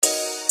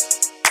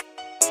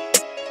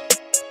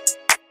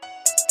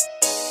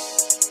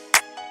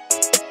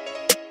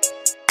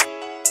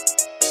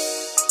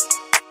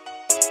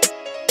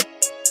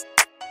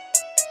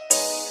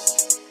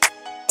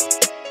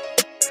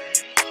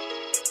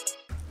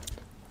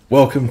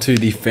Welcome to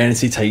the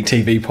Fantasy Take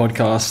TV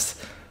podcast,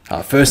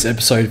 first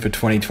episode for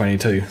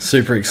 2022.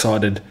 Super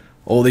excited,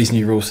 all these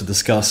new rules to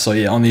discuss. So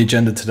yeah, on the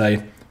agenda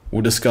today,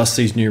 we'll discuss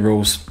these new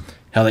rules,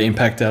 how they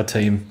impact our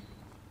team.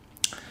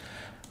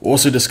 We'll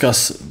also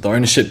discuss the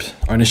ownership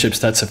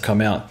stats have come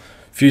out.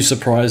 Few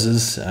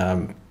surprises,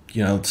 some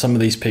of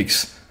these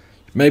picks,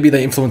 maybe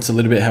they influence a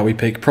little bit how we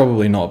pick,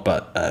 probably not,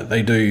 but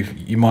they do.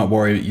 You might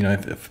worry,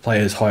 if a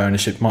player has high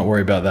ownership, you might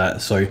worry about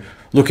that. So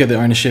look at the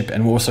ownership,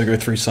 and we'll also go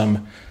through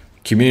some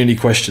community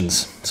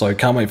questions. So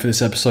can't wait for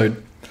this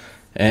episode.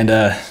 And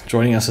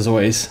joining us as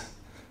always,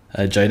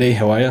 JD,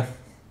 how are you?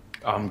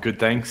 I'm good,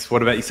 thanks.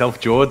 What about yourself,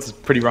 Jords?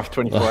 Pretty rough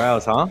 24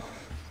 hours, huh?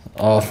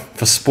 Oh,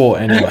 for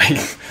sport anyway.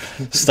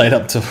 Stayed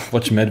up to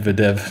watch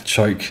Medvedev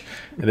choke,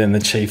 and then the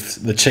Chiefs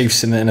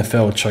in the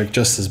NFL choke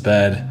just as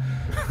bad.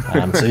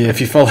 So yeah,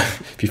 if you follow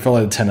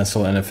the tennis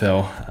or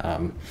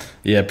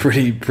NFL,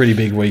 pretty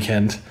big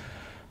weekend.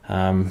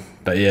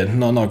 But yeah,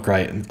 not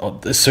great.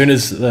 As soon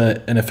as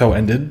the NFL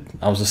ended,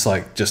 I was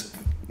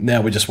now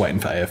we're just waiting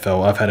for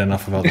AFL. I've had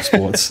enough of other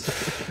sports.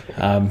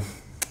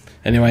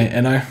 Anyway,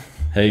 Eno,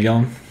 how you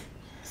going?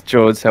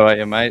 Jords, how are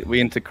you, mate? We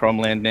into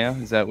Cromland now?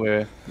 Is that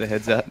where the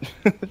head's at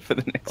for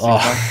the next 6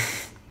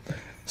 months?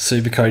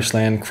 Supercoach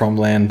land,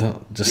 Cromland.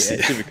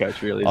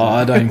 Supercoach really.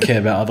 I don't care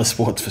about other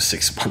sports for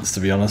 6 months, to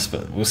be honest,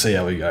 but we'll see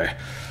how we go.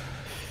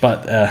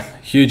 But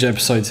huge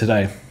episode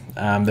today.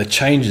 The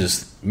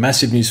changes,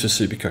 massive news for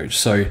Supercoach.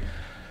 So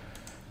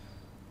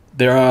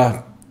there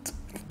are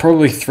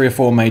probably 3 or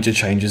 4 major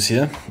changes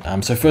here.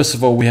 So first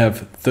of all, we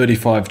have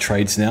 35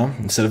 trades now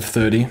instead of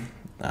 30.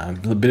 A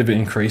bit of an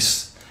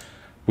increase.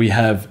 We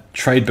have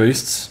trade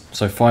boosts.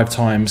 So 5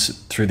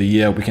 times through the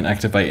year, we can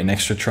activate an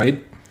extra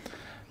trade.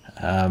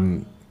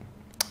 And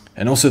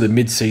also the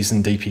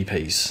mid-season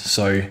DPPs.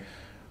 So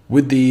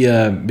with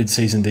the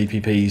mid-season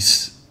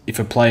DPPs, if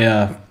a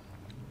player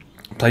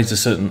plays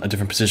a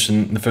different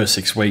position in the first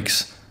 6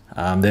 weeks,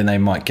 then they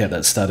might get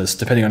that status.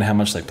 Depending on how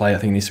much they play, I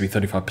think it needs to be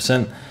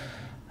 35%.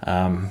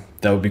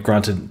 They will be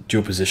granted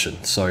dual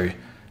position. So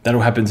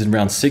that'll happen in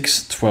round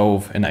 6,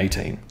 12, and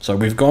 18. So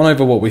we've gone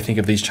over what we think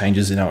of these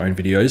changes in our own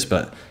videos,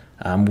 but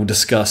we'll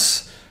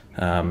discuss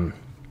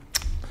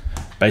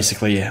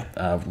basically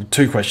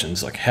 2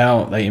 questions, like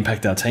how they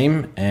impact our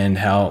team and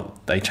how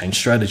they change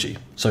strategy.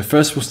 So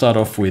first we'll start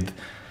off with,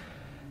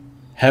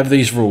 have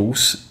these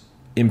rules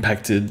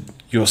impacted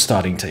your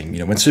starting team?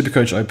 When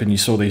Supercoach opened, you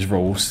saw these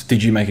rules.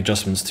 Did you make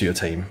adjustments to your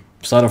team?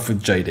 Start off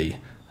with JD.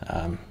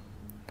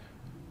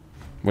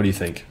 What do you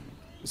think?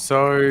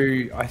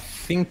 So I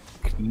think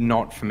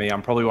not for me.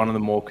 I'm probably one of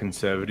the more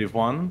conservative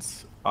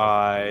ones.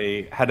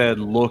 I had a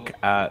look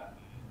at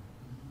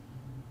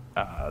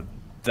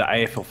the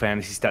AFL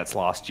fantasy stats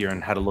last year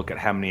and had a look at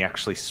how many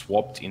actually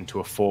swapped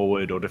into a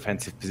forward or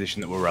defensive position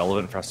that were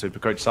relevant for our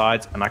Supercoach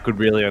sides, and I could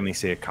really only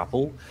see a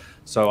couple.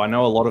 So I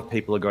know a lot of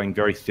people are going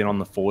very thin on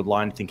the forward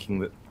line, thinking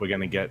that we're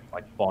going to get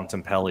like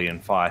Bontempelli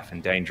and Fife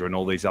and Danger and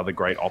all these other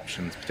great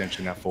options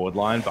potentially in our forward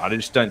line, but I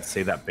just don't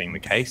see that being the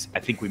case. I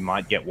think we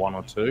might get 1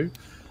 or 2.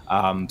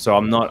 So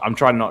I'm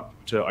trying not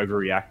to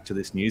overreact to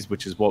this news,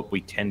 which is what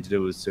we tend to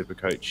do as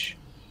Supercoaches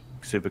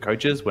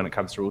when it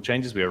comes to rule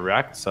changes. We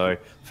overreact. So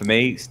for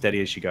me, steady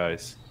as she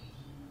goes.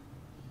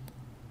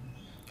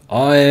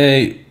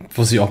 I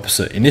was the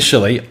opposite.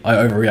 Initially, I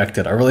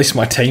overreacted. I released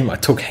my team. I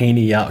took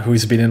Heaney out,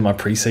 who's been in my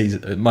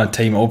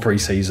team all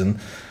preseason.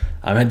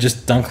 I had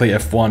just Dunkley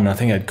F1. I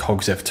think I had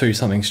Cogs F2,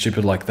 something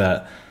stupid like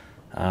that.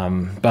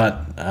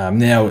 But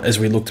now, as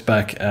we looked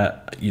back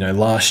at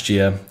last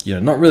year,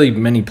 not really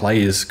many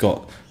players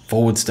got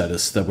forward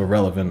status that were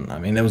relevant. I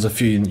mean, there was a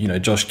few.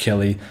 Josh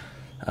Kelly.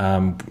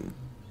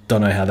 Don't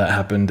know how that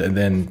happened, and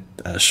then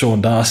Sean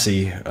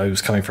Darcy, who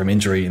was coming from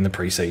injury in the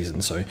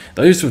preseason. So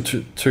those were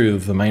two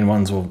of the main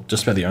ones, or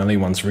just about the only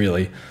ones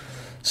really.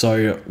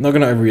 So not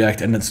going to overreact,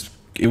 and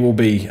it will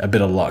be a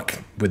bit of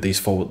luck with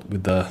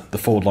the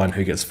forward line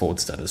who gets forward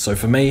status. So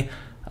for me,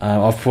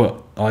 I've put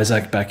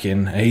Isaac back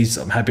in.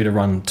 I'm happy to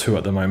run 2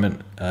 at the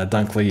moment,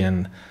 Dunkley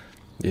and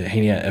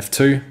Heaney at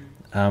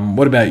F2.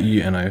 What about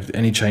you, Eno?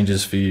 Any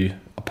changes for you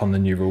upon the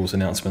new rules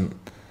announcement?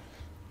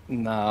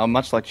 No, I'm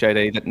much like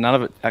JD, that none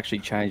of it actually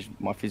changed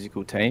my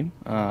physical team.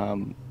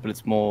 But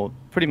it's more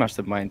pretty much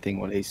the main thing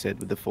what he said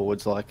with the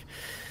forwards. Like,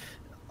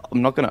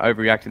 I'm not going to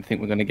overreact and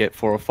think we're going to get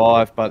 4 or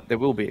 5, but there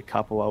will be a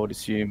couple, I would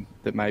assume,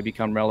 that may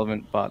become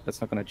relevant, but that's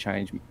not going to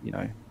change.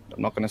 I'm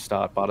not going to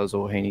start Butters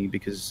or Heaney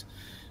because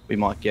we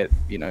might get,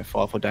 5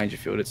 for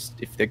Dangerfield.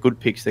 If they're good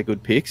picks, they're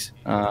good picks.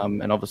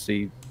 And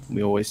obviously,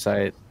 we always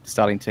say it, the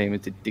starting team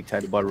is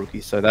dictated by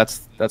rookies. So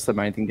that's the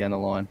main thing down the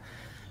line.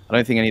 I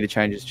don't think any of the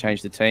changes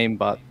change the team,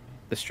 but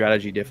the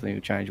strategy definitely will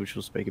change, which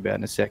we'll speak about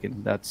in a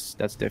second. That's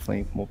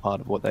definitely more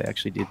part of what they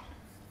actually did,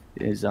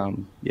 is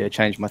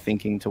change my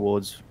thinking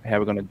towards how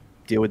we're going to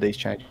deal with these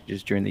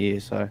changes during the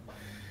year. So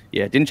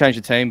yeah, it didn't change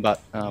the team,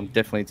 but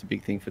definitely it's a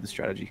big thing for the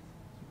strategy.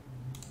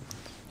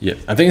 Yeah,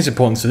 I think it's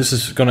important. So this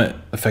is going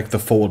to affect the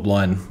forward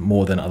line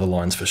more than other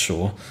lines for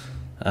sure.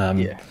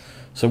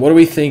 So what do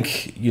we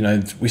think?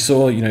 We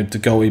saw,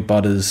 DeGoey,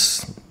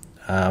 Butters,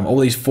 all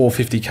these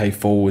 450k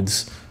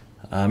forwards.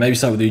 Maybe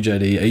start with you,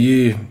 JD. Are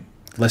you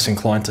less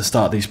inclined to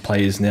start these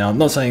players now? I'm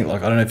not saying,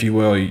 like, I don't know if you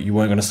were or you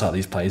weren't going to start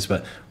these players,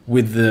 but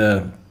with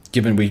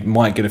given we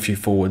might get a few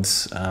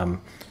forwards,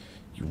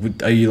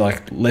 are you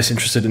like less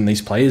interested in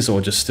these players,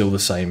 or just still the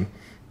same,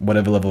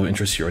 whatever level of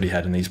interest you already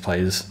had in these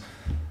players?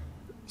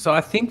 So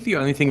I think the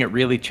only thing it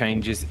really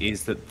changes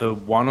is that the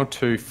 1 or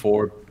 2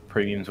 forward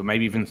premiums, or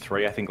maybe even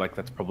 3, I think like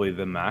that's probably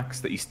the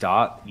max that you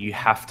start. You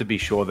have to be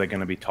sure they're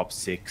going to be top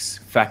 6,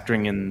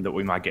 factoring in that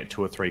we might get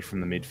 2 or 3 from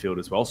the midfield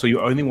as well. So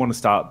you only want to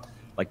start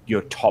like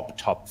your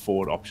top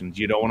forward options.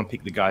 You don't want to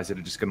pick the guys that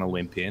are just going to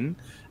limp in.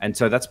 And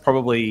so that's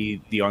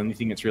probably the only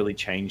thing that's really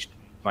changed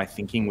my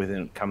thinking when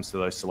it comes to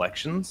those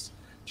selections.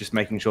 Just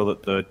making sure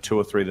that the 2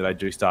 or 3 that I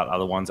do start are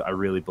the ones I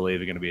really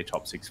believe are going to be a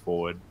top 6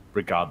 forward,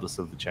 regardless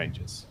of the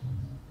changes.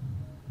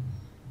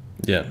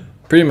 Yeah,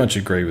 pretty much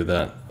agree with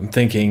that. I'm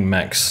thinking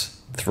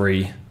max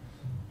 3.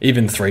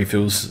 Even 3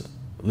 feels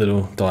a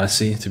little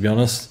dicey, to be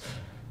honest.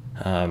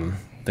 I think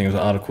there was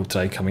an article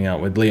today coming out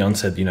where Leon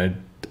said,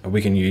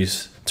 we can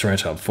use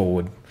Toronto up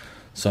forward.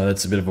 So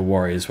that's a bit of a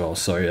worry as well.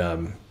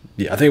 So,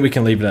 I think we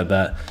can leave it at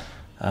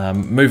that.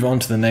 Move on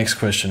to the next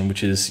question,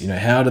 which is,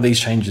 how do these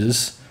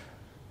changes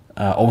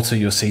alter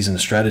your season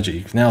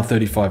strategy? Now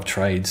 35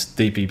 trades,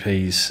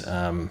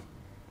 DPPs,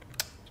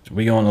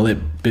 we go on a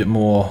little bit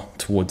more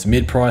towards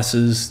mid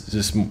prices,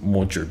 just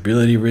more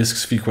durability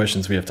risks, a few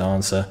questions we have to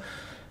answer.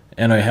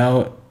 Eno,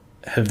 how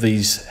do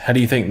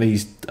you think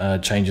these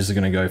changes are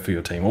going to go for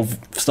your team? We'll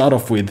start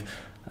off with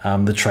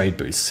the trade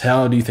boosts.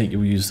 How do you think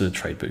you'll use the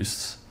trade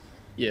boosts?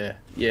 Yeah.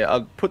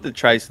 I'll put the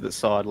trades to the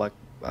side. Like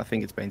I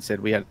think it's been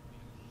said, we had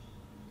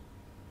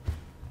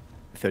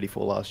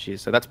 34 last year,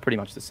 so that's pretty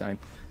much the same.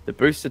 The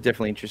boosts are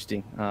definitely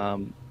interesting.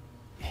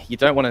 You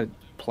don't want to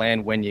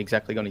plan when you're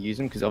exactly going to use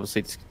them, because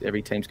obviously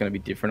every team's going to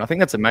be different. I think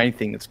that's the main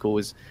thing that's cool,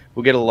 is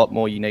we'll get a lot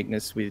more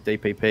uniqueness with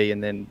DPP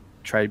and then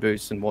trade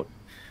boosts and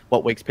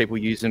what weeks people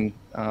use them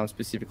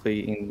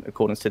specifically in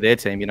accordance to their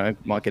team.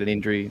 Might get an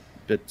injury,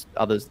 but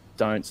others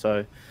don't.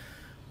 So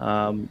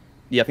I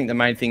think the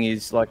main thing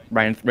is like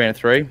round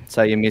 3,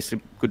 say you miss a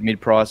good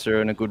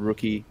mid-pricer and a good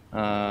rookie,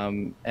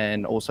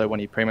 and also one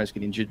of your primos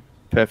get injured,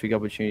 perfect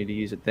opportunity to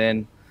use it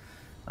then.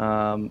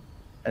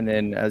 And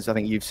then, as I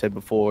think you've said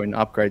before, in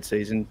upgrade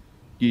season,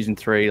 using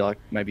 3, like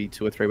maybe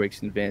 2 or 3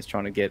 weeks in advance,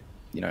 trying to get,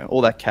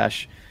 all that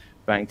cash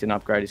banked and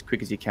upgrade as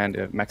quick as you can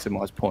to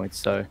maximize points.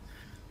 So,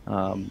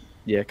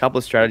 a couple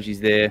of strategies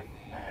there.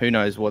 Who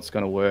knows what's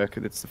going to work?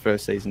 It's the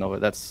first season of it.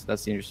 That's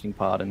the interesting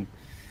part. And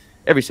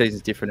every season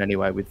is different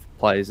anyway, with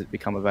players that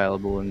become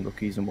available and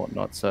rookies and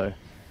whatnot. So,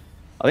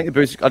 I think the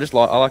boost, I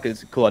like it.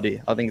 It's a cool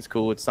idea. I think it's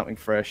cool. It's something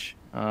fresh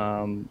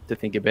to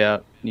think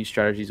about. New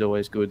strategy is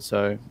always good.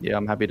 So,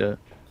 I'm happy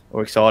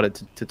or excited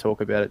to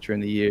talk about it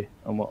during the year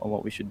on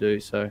what we should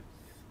do. So,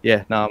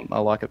 I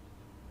like it.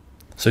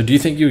 So do you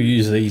think you'll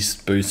use these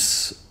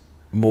boosts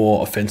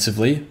more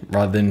offensively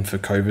rather than for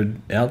COVID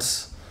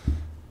outs?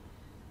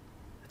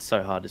 It's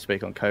so hard to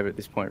speak on COVID at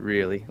this point,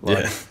 really.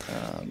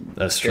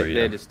 That's true.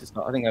 They're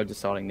I think they're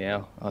deciding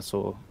now. I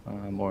saw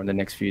more in the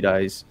next few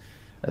days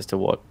as to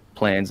what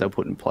plans they'll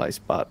put in place.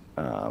 But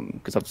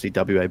because obviously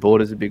WA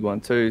border is a big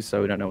one too,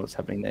 so we don't know what's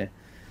happening there.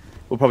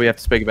 We'll probably have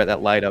to speak about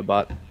that later,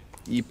 but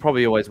you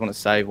probably always want to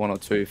save 1 or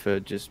 2 for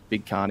just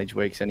big carnage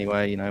weeks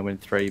anyway, when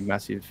 3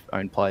 massive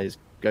owned players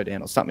go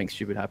down or something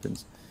stupid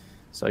happens.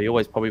 So you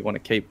always probably want to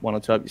keep 1 or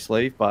 2 up your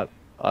sleeve, but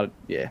I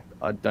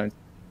don't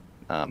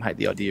hate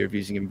the idea of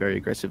using them very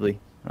aggressively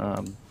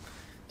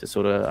to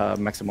sort of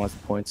maximise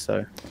the points.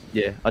 So,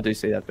 I do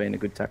see that being a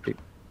good tactic.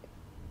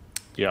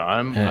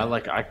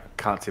 I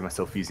can't see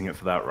myself using it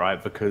for that,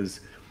 right?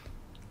 Because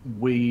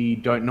we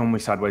don't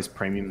normally sideways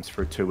premiums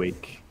for a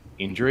 2-week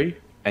injury,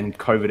 and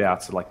COVID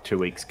outs are like 2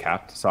 weeks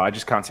capped. So I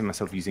just can't see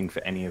myself using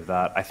for any of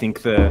that. I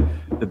think the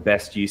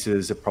best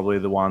uses are probably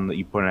the one that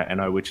you put in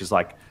Eno, which is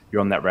like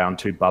you're on that round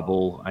 2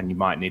 bubble and you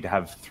might need to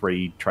have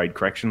 3 trade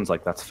corrections.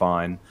 Like that's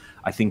fine.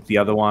 I think the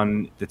other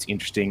one that's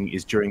interesting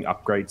is during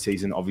upgrade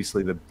season.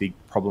 Obviously the big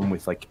problem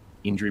with like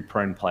injury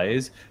prone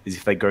players is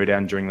if they go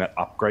down during that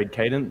upgrade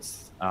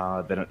cadence,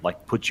 then it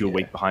like puts you a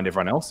week behind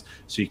everyone else.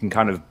 So you can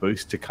kind of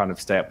boost to kind of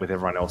stay up with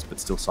everyone else, but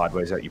still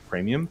sideways out your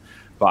premium.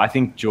 But I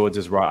think Jords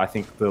is right. I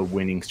think the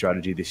winning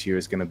strategy this year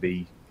is going to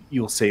be,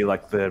 you'll see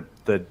like the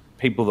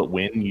people that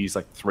win use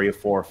like 3 or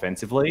 4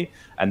 offensively,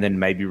 and then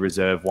maybe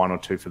reserve 1 or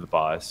 2 for the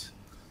buys.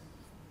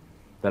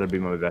 That'd be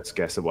my best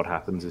guess of what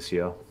happens this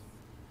year.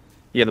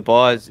 Yeah, the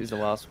buys is the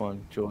last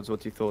one. Jords,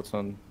 what's your thoughts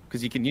on?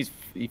 Because you can use,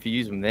 if you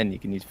use them then, you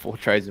can use 4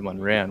 trades in 1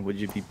 round. Would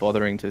you be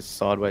bothering to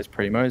sideways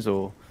primos,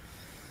 or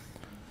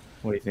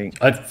what do you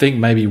think? I think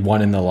maybe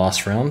 1 in the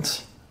last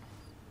round.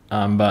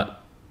 But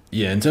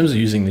yeah, in terms of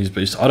using these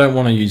boosts, I don't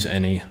want to use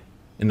any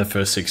in the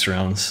first 6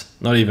 rounds,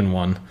 not even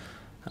 1.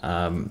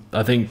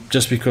 I think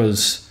just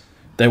because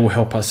they will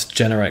help us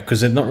generate, because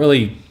they're not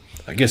really,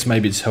 I guess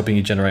maybe it's helping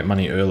you generate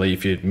money early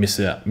if you miss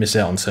out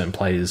on certain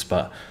players,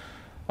 but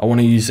I want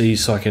to use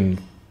these so I can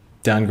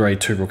downgrade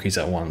 2 rookies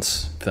at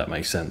once, if that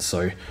makes sense.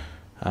 So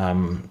I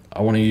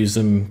want to use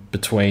them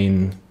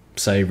between,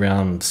 say,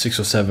 round 6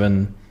 or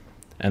 7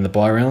 and the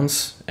bye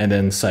rounds, and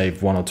then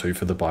save 1 or 2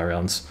 for the bye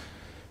rounds.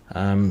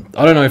 I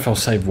don't know if I'll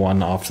save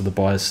 1 after the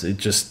buys.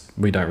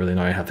 We don't really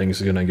know how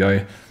things are going to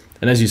go.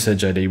 And as you said,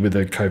 JD, with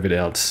the COVID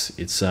outs,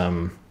 it's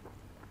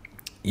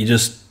you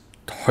just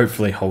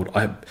hopefully hold.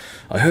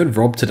 I heard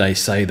Rob today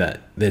say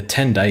that they're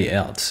 10-day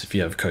outs if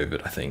you have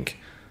COVID. I think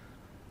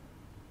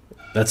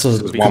that's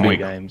a 1 week.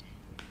 Games.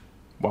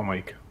 1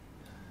 week.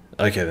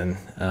 Okay then.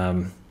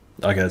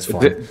 Okay, that's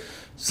fine.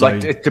 So,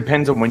 like it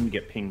depends on when you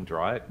get pinged,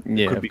 right?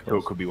 Yeah, could be of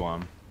course. could be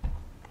 1.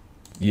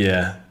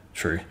 Yeah,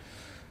 true.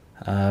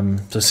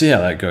 So see how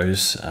that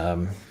goes.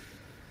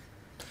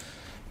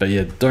 But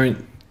yeah, I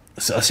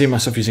see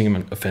myself using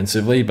them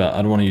offensively, but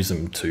I don't want to use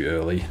them too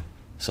early.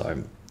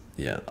 So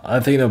yeah,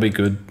 I think they'll be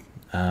good.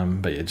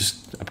 But yeah,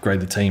 just upgrade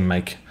the team,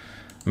 make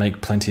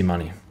plenty of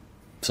money.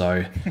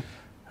 So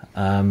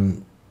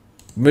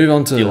move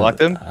on to. Do you like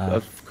them?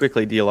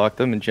 Quickly, do you like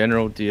them in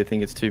general? Do you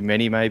think it's too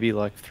many? Maybe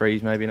like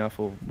 3's maybe enough,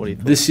 or what do you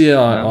think? This year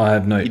No? I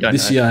have no. You don't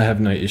This know. year I have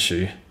no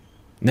issue.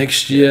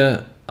 Next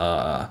year,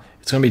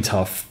 it's gonna be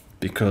tough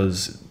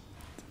because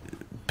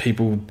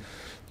people,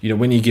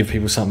 when you give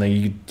people something,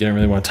 you don't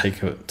really want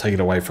to take it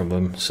away from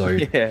them. So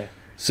Yeah.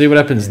 see what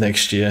happens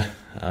next year.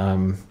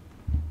 Worry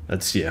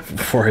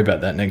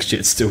about that next year.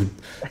 It's still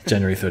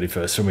January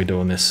 31st when we're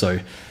doing this. So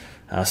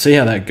see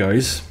how that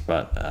goes.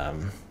 But I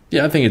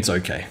think it's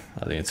okay.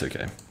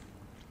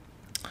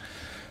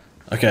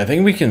 Okay, I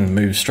think we can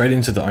move straight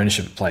into the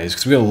ownership of players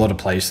because we've got a lot of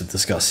players to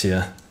discuss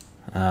here.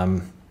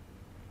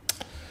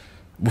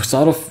 We'll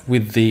start off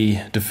with the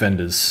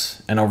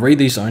defenders, and I'll read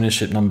these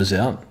ownership numbers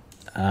out.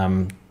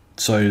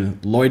 So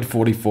Lloyd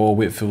 44,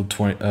 Whitfield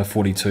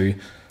 42,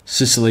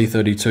 Sicily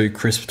 32,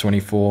 Crisp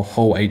 24,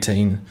 Hall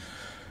 18,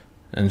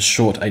 and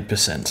Short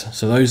 8%.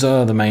 So those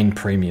are the main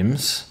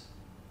premiums.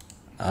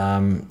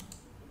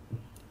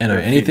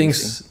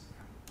 Anything's...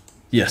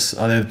 Yes,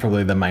 they're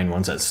probably the main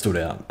ones that stood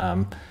out.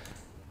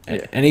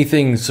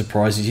 Anything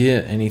surprises you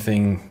here?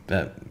 Anything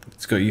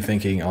that's got you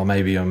thinking, oh,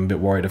 maybe I'm a bit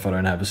worried if I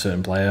don't have a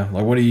certain player?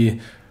 Like,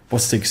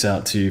 what sticks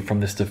out to you from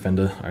this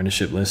defender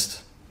ownership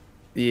list?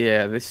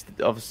 Yeah, this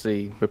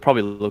obviously we're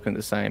probably looking at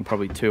the same,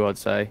 probably 2, I'd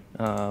say,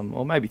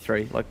 or maybe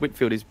 3. Like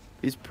Whitfield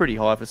is pretty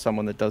high for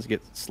someone that does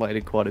get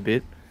slated quite a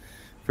bit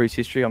for his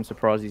history. I'm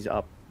surprised he's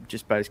up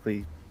just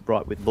basically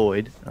right with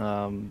Lloyd,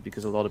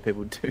 because a lot of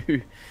people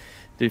do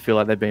feel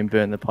like they've been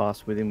burnt in the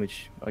past with him,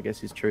 which I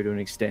guess is true to an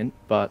extent.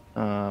 But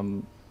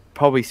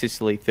probably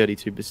Sicily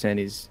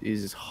 32%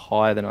 is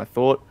higher than I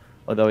thought,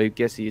 although I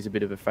guess he is a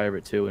bit of a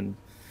favourite too, and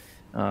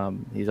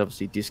he's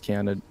obviously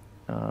discounted,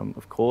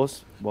 of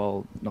course,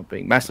 while not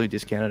being massively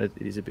discounted.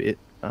 It is a bit.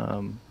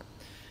 You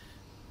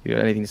got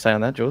anything to say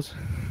on that, Jords?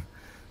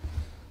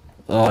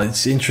 Oh,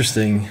 it's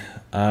interesting.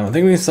 I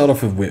think we can start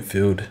off with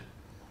Whitfield.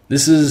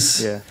 This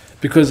is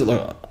because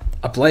look,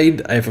 I played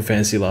AFL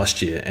Fantasy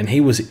last year, and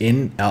he was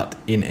in, out.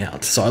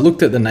 So I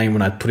looked at the name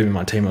when I put him in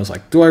my team. I was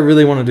like, do I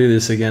really want to do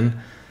this again?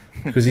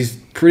 Because he's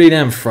pretty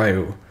damn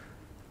frail.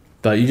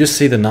 But you just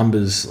see the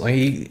numbers. Like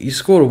he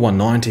scored a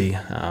 190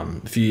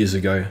 a few years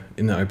ago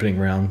in the opening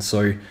round.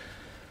 So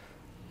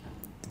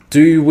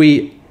do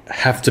we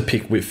have to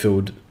pick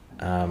Whitfield?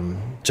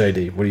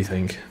 JD, what do you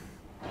think?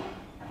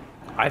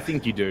 I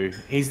think you do.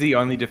 He's the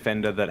only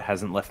defender that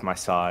hasn't left my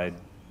side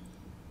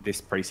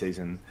this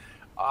preseason.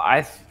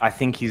 I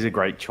think he's a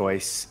great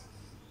choice.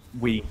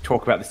 We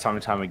talk about this time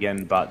and time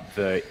again, but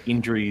the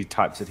injury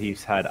types that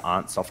he's had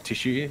aren't soft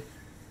tissue.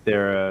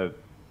 They're a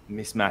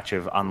mismatch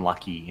of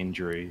unlucky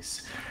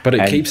injuries. But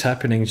it keeps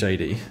happening,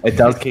 JD. It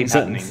does keep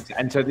happening.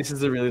 And so this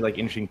is a really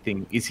interesting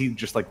thing. Is he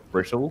just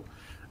brittle?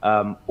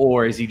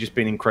 Or is he just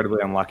been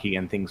incredibly unlucky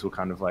and things will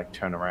kind of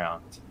turn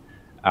around?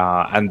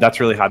 And that's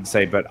really hard to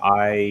say, but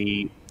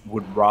I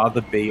would rather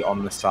be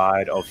on the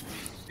side of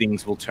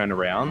things will turn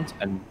around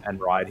and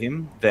ride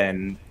him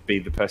than be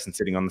the person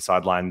sitting on the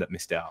sideline that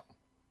missed out.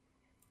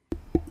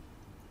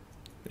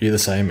 You're the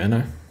same,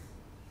 Eno?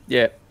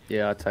 Yeah,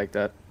 I take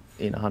that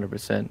in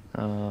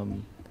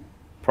 100%.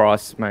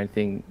 Price, main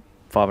thing,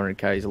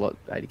 500k is a lot,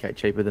 80k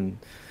cheaper than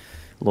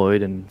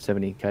Lloyd and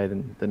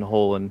 70k than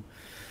Hall. And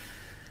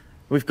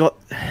we've got,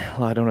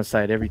 I don't want to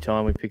say it every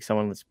time we pick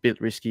someone that's a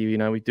bit risky.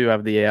 We do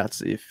have the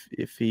outs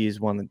if he is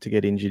one to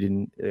get injured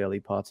in the early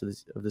parts of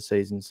the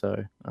season.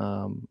 So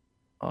I'm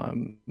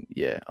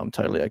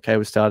totally okay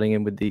with starting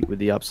him with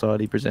the upside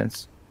he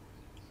presents.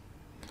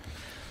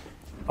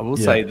 I will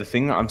say the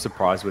thing that I'm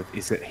surprised with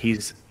is that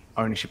his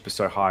ownership is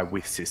so high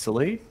with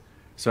Sicily.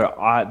 So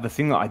the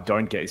thing that I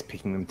don't get is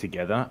picking them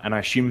together. And I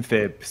assume if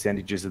their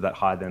percentages are that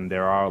high, then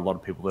there are a lot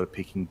of people that are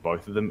picking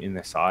both of them in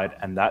their side.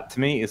 And that to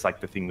me is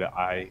the thing that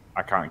I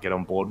can't get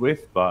on board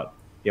with. But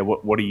yeah,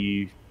 what do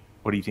you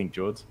think,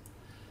 Jords?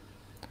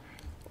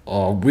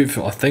 Oh,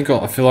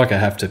 I feel like I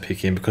have to pick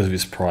him because of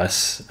his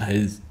price.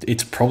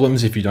 It's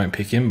problems if you don't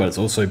pick him, but it's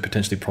also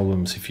potentially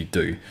problems if you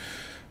do.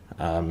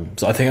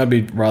 So I think I'd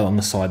be rather on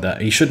the side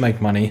that he should make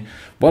money.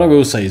 What I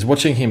will say is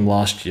watching him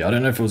last year, I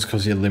don't know if it was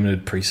because he had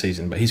limited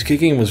preseason, but his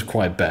kicking was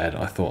quite bad,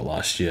 I thought,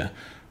 last year.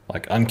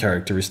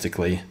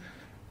 Uncharacteristically.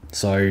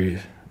 So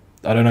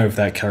I don't know if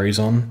that carries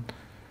on.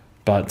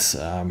 But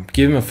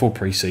give him a full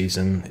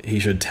preseason, he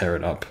should tear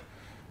it up.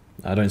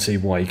 I don't see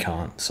why he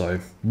can't. So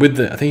I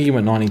think he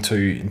went 92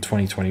 in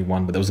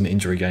 2021, but there was an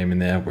injury game in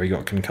there where he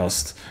got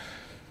concussed.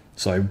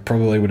 So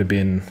probably would have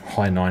been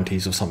high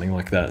 90s or something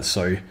like that.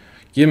 So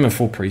give him a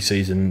full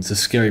preseason. It's a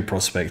scary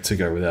prospect to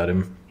go without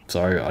him.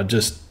 So I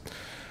just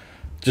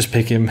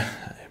pick him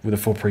with a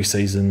full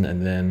preseason,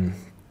 and then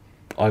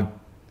I'm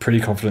pretty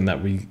confident that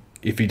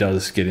if he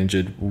does get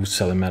injured, we'll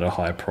sell him at a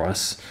higher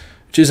price,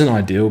 which isn't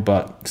ideal,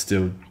 but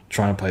still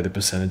trying to play the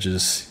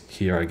percentages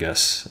here, I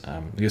guess.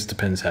 I guess it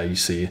depends how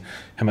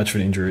much of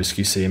an injury risk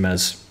you see him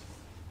as.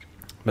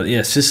 But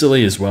yeah,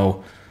 Sicily as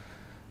well.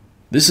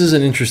 This is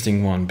an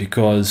interesting one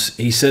because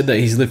he said that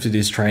he's lifted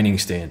his training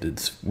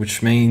standards,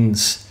 which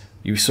means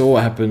you saw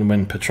what happened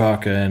when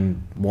Petrarca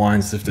and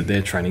Wines lifted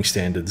their training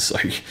standards. So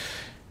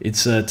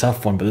it's a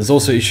tough one, but there's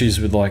also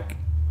issues with like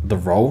the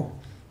role.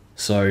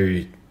 So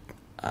is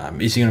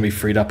he going to be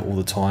freed up all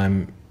the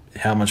time?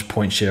 How much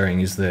point sharing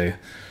is there?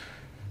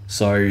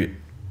 So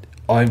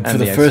for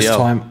the first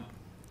time,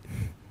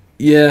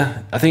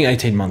 yeah, I think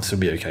 18 months will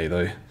be okay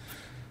though,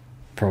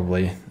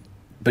 probably.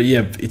 But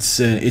yeah, it's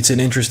an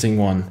interesting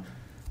one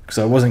because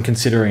I wasn't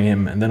considering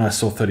him, and then I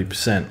saw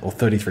 30% or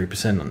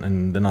 33%,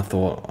 and then I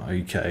thought,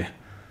 okay.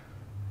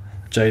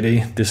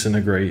 JD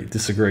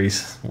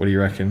disagrees. What do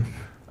you reckon?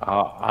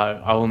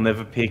 I will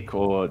never pick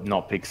or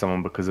not pick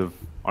someone because of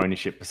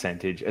ownership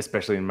percentage,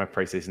 especially in my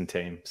preseason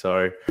team.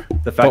 So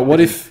the fact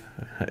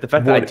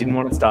that I didn't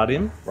want to start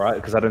him, right,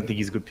 because I don't think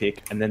he's a good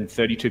pick, and then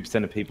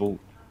 32% of people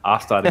are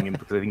starting him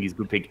because I think he's a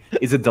good pick,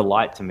 is a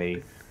delight to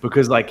me,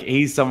 because like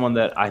he's someone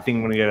that I think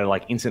I'm going to get a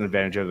like instant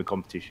advantage over the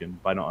competition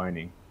by not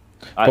owning.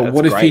 But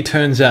what if he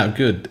turns out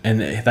good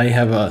and they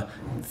have a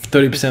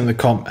 30% of the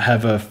comp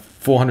have a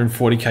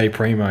 440k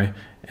primo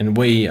and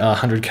we are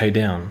 100k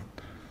down?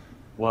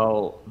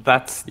 Well,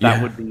 that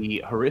would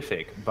be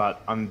horrific,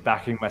 but I'm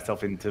backing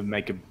myself in to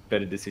make a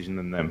better decision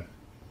than them.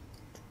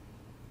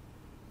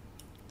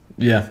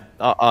 Yeah,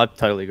 I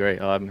totally agree.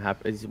 I'm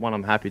happy. It's one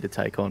I'm happy to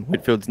take on.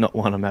 Whitfield's not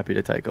one I'm happy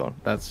to take on.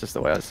 That's just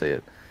the way I see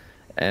it.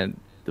 And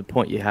the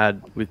point you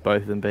had with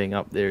both of them being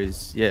up there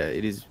is, yeah,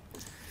 it is.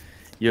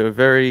 You're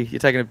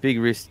taking a big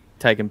risk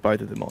taking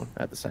both of them on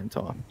at the same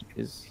time.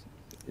 Is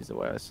the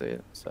way I see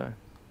it. So.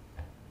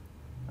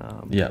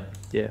 Yeah,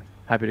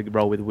 happy to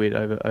roll with Whit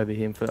over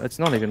him for. It's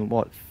not even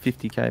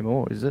 50k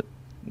more, is it?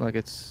 Like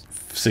it's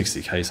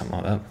 60k,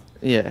 something like that.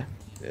 Yeah.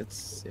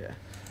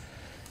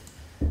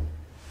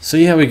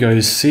 See how he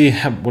goes. See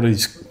how many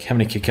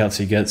kickouts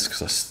he gets,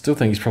 because I still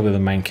think he's probably the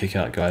main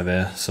kickout guy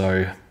there.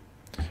 So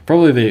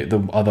probably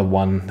the other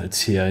one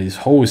that's here. His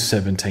hole is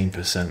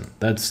 17%.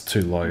 That's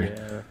too low.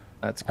 Yeah,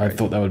 that's crazy. I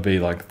thought that would be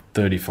like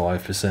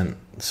 35%.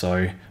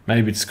 So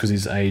maybe it's because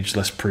he's age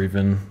less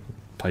proven,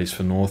 plays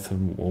for North or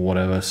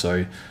whatever. So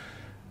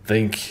I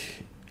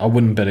think I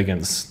wouldn't bet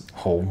against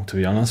Hall, to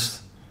be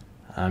honest.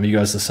 You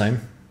guys the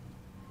same?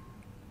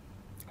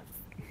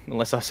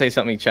 Unless I see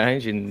something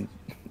change in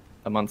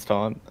a month's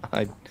time,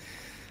 I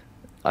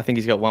think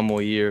he's got one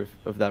more year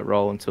of that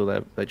role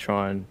until they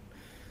try and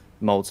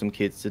mould some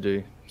kids to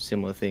do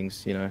similar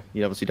things. You know,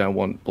 you obviously don't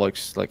want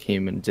blokes like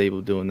him and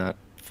Deeble doing that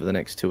for the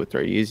next 2 or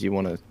 3 years. You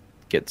want to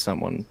get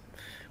someone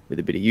with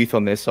a bit of youth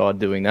on their side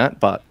doing that,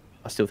 but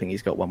I still think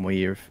he's got one more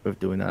year of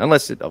doing that,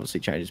 unless it obviously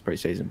changes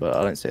pre-season, but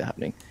I don't see it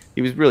happening.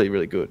 He was really,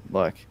 really good,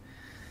 like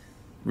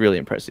really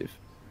impressive.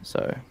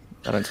 So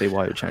I don't see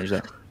why he would change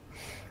that.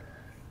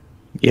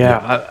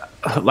 Yeah,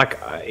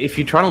 if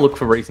you're trying to look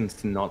for reasons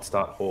to not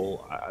start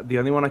Hall, the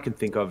only one I can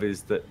think of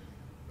is that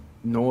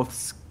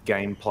North's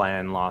game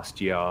plan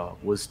last year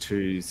was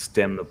to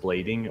stem the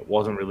bleeding. It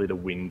wasn't really to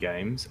win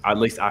games. At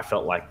least I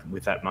felt like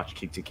with that much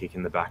kick to kick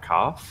in the back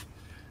half.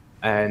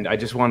 And I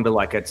just wonder,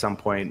 like, at some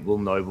point, will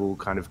Noble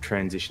kind of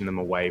transition them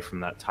away from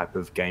that type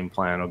of game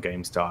plan or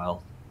game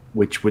style,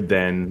 which would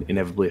then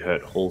inevitably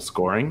hurt Hall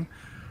scoring.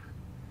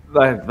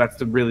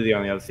 That's really the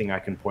only other thing I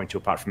can point to,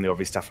 apart from the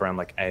obvious stuff around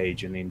like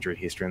age and injury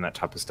history and that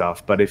type of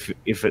stuff. But if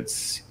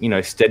it's, you know,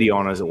 steady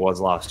on as it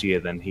was last year,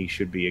 then he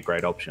should be a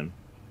great option.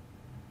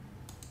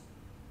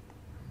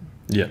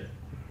 Yeah,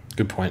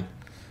 good point.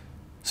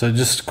 So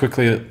just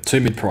quickly, 2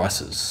 mid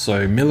prices.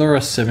 So Miller are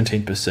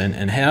 17%,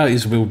 and how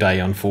is Will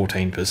Day on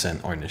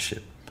 14%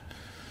 ownership?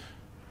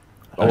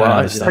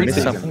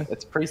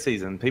 It's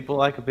preseason. People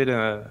like a bit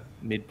of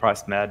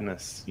mid-price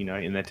madness, you know,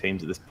 in their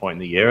teams at this point in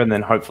the year, and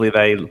then hopefully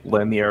they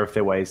learn the error of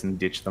their ways and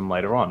ditch them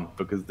later on,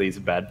 because these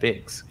are bad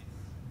picks.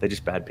 They're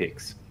just bad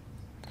picks.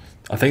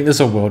 I think there's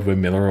a world where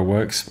Miller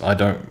works. I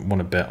don't want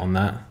to bet on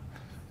that.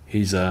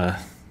 He's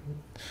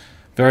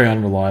very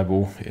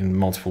unreliable in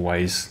multiple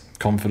ways.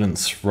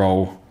 Confidence,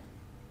 role,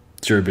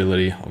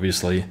 durability,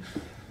 obviously.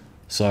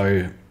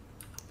 So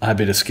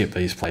happy to skip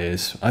these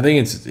players. I think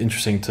it's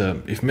interesting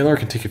if Miller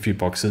can tick a few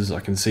boxes,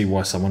 I can see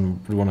why someone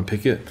would want to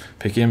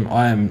pick him.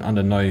 I am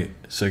under no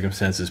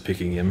circumstances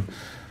picking him.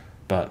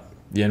 But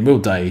yeah, and Will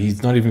Day,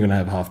 he's not even going to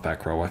have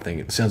half-back role, I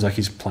think. It sounds like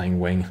he's playing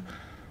wing.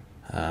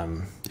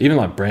 Even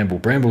like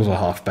Bramble's a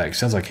half-back.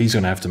 Sounds like he's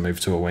going to have to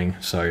move to a wing.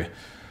 So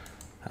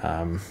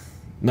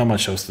not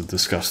much else to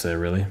discuss there,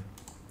 really.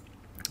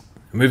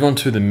 Move on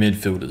to the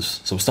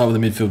midfielders. So we'll start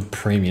with the midfield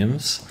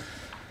premiums.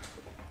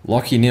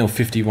 Lockie Neal,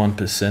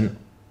 51%.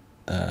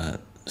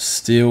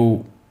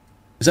 Steele,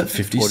 is that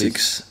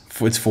 56?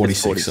 It's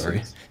 46,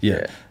 sorry.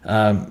 Yeah.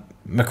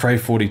 McRae,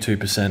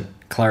 42%.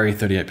 Clary,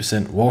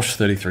 38%. Walsh,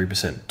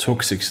 33%.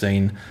 Took,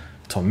 16%.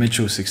 Tom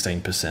Mitchell,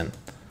 16%.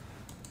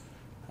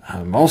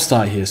 I'll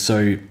start here.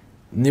 So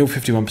Neal,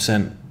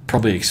 51%,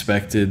 probably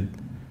expected.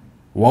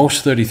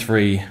 Walsh,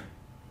 33%,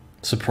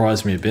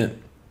 surprised me a bit.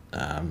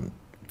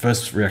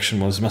 First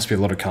reaction was, must be a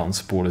lot of Carlton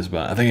supporters,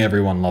 but I think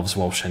everyone loves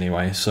Walsh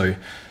anyway, so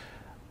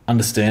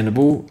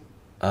understandable.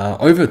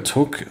 Over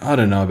Took, I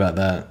don't know about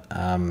that.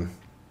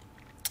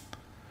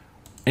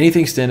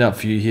 Anything stand out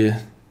for you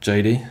here,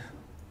 JD?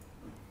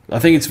 I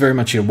think it's very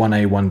much your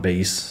 1A,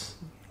 1Bs,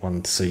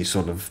 1C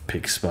sort of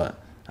picks, but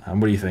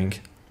what do you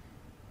think?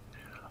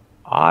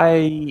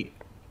 I'm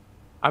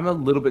a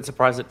little bit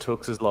surprised that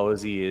Took's as low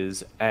as he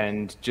is,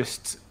 and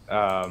just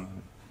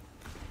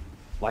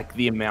like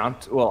the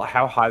amount, well,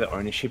 how high the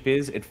ownership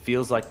is. It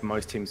feels like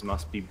most teams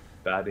must be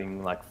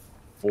batting like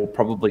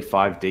probably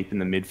 5 deep in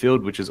the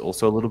midfield, which is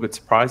also a little bit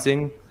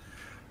surprising.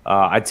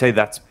 I'd say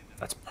that's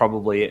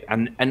probably it,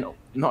 and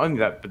not only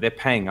that, but they're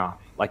paying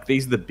up. Like,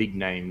 these are the big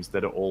names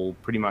that are all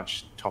pretty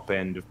much top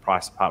end of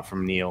price apart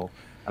from Neal,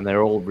 and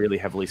they're all really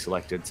heavily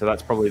selected. So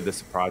that's probably the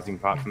surprising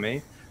part for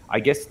me.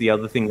 I guess the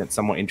other thing that's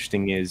somewhat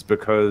interesting is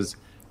because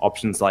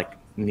options like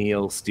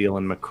Neal, Steele,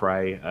 and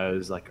McRae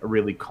as like a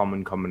really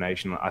common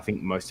combination. I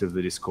think most of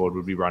the Discord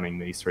would be running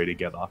these 3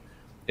 together.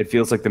 It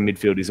feels like the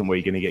midfield isn't where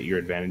you're going to get your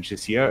advantage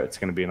this year. It's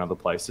going to be in other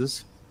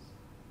places.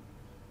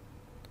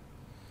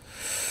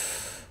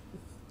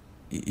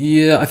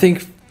 Yeah, I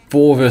think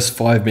 4 versus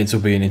 5 mids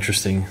will be an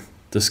interesting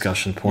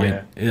discussion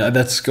point. Yeah,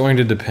 that's going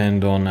to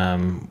depend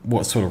on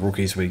what sort of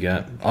rookies we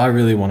get. I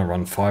really want to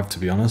run 5, to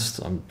be honest.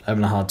 I'm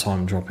having a hard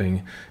time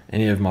dropping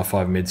any of my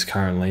 5 mids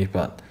currently,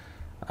 but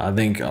I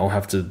think I'll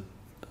have to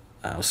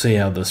see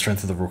how the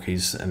strength of the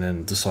rookies and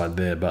then decide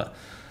there. But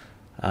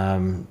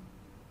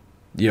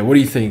yeah, what do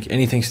you think?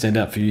 Anything stand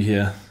out for you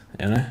here,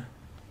 Eno?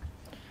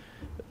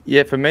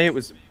 Yeah, for me it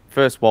was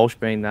first Walsh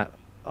being that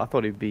I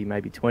thought he'd be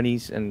maybe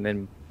 20s, and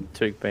then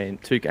Took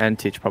and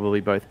Titch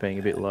probably both being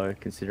a bit low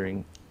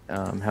considering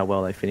how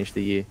well they finished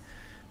the year.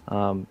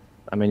 I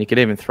mean, you could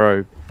even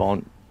throw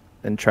Bont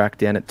and Track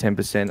down at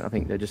 10%. I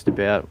think they're just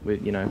about,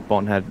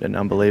 Bont had an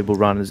unbelievable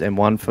run as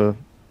M1 for,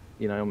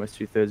 almost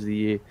 2/3 of the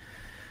year.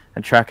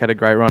 And Track had a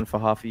great run for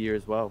half a year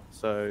as well.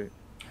 So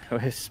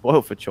we're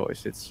spoiled for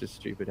choice. It's just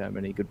stupid how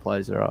many good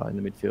players there are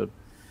in the midfield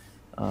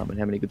and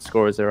how many good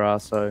scorers there are.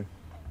 So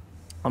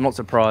I'm not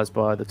surprised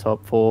by the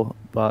top 4,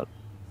 but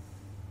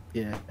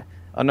yeah,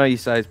 I know you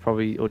say it's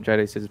probably, or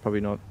JD says it's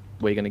probably not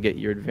where you're going to get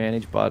your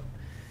advantage, but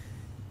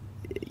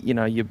your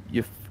M4,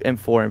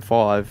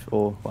 M5,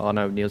 or well, I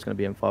know Neal's going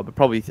to be M5, but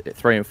probably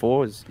 3 and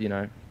 4 is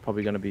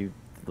probably going to be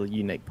the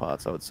unique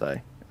parts, I would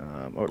say,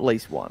 or at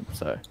least one.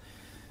 So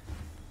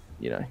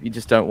you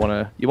just don't want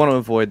to. You want to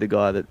avoid the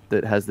guy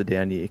that has the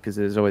down year, because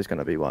there's always going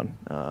to be one.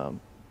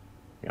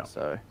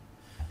 So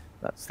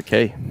that's the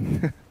key.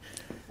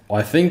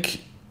 I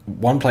think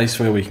one place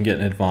where we can get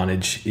an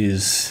advantage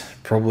is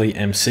probably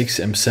M6,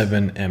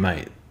 M7,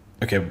 M8.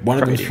 Okay,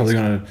 one of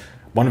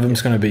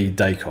them's going to be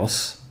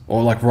Dacos,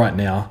 or like right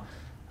now,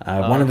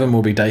 one of them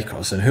will be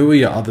Dacos. And who are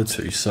your other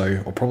 2?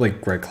 So, or probably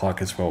Greg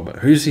Clark as well. But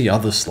who's the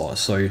other slot?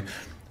 So,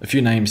 a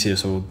few names here.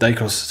 So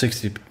Dacos,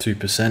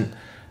 62%,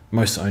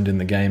 most owned in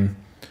the game.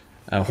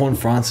 Horn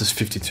Francis,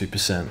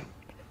 52%.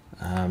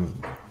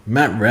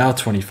 Matt Rao,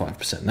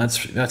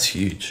 25%. That's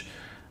huge.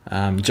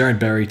 Jared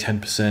Berry,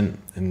 10%,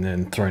 and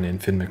then thrown in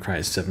Finn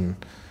McRae,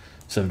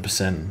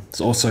 7%.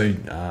 It's also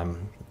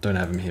don't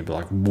have him here, but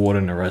like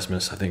Warden,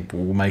 Erasmus, I think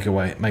will make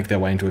their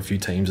way into a few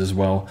teams as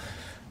well,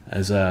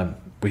 as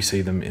we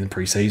see them in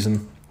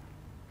pre-season.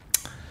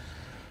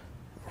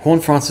 Horn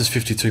Francis,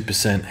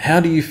 52%. How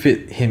do you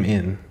fit him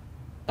in?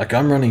 Like,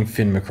 I'm running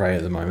Finn McRae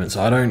at the moment,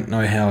 so I don't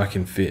know how I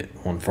can fit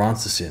Horn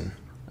Francis in.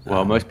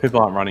 Well, most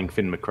people aren't running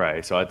Finn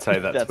McRae, so I'd say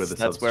that's where the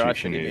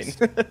substitution is.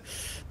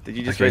 Did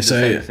you just read the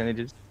same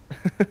percentages?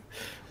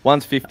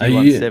 One's 50,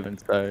 one's 7,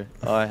 so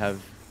I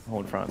have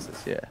Horn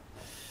Francis, yeah.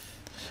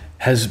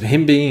 Has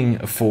him being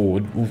a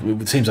forward,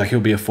 it seems like he'll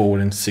be a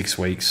forward in 6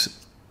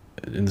 weeks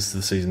into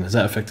the season. Has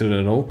that affected it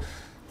at all?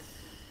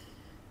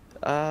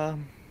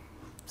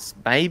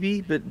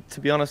 Maybe, but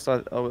to be honest,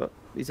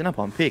 he's a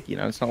number 1 pick.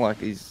 It's not like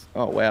he's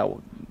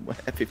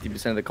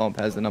 50% of the comp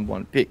has the number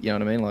 1 pick. You know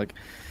what I mean? Like,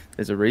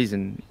 there's a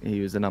reason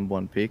he was the number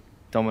 1 pick.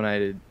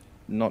 Dominated,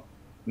 not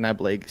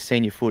NAB League,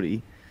 senior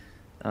footy.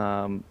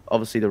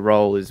 Obviously, the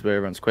role is where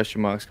everyone's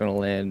question marks going to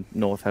land.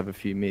 North have a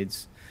few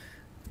mids,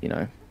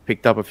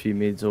 picked up a few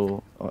mids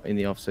or in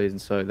the off season,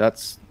 so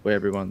that's where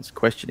everyone's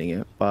questioning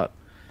it. But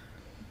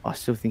I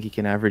still think he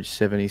can average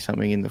 70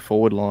 something in the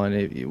forward line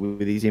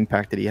with his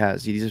impact that he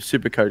has. He's a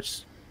super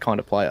coach kind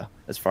of player,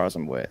 as far as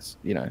I'm aware.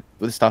 With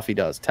the stuff he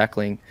does,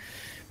 tackling,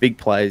 big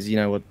plays,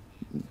 what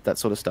that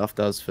sort of stuff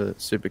does for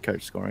super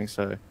coach scoring.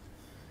 So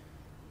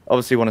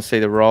obviously want to see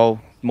the role.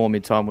 More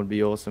mid-time would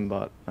be awesome,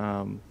 but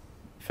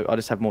for I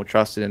just have more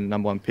trust in a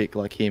number one pick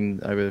like him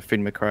over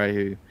Finn McRae,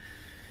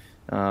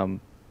 who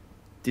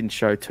didn't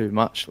show too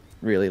much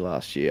really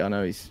last year. I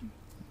know he's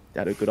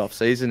had a good off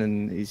season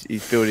and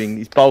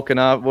he's bulking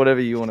up,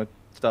 whatever you want to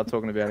start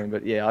talking about him.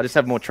 But yeah, I just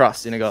have more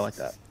trust in a guy like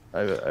that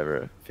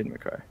over Finn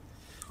McRae.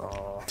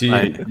 Oh,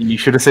 you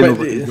should have seen the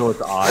look in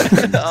Jords' eyes.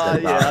 I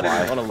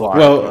didn't want to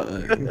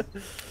lie.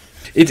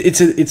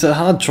 It's a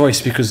hard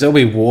choice because there'll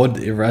be Ward,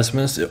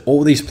 Erasmus,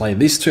 all these players.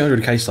 This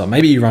 200k slot,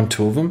 maybe you run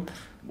two of them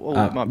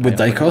with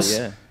Dacos.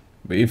 Yeah.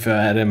 But if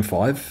at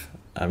M5,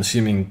 I'm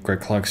assuming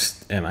Greg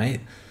Clark's M8.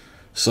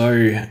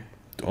 So,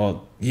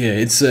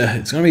 it's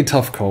going to be a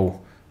tough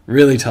call.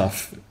 Really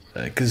tough.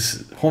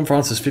 Because Horn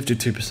Francis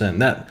 52%.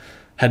 That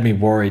had me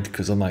worried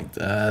because I'm like,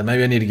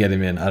 maybe I need to get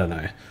him in. I don't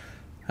know.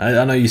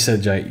 I know you say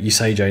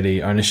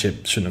JD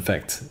ownership shouldn't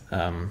affect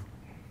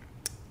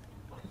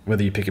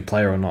whether you pick a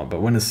player or not,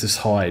 but when it's this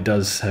high, it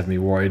does have me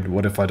worried.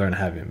 What if I don't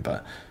have him?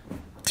 But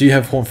do you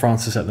have Horn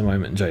Francis at the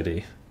moment,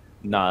 JD?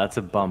 No, that's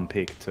a bum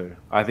pick too.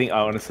 I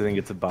honestly think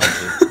it's a bum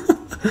pick.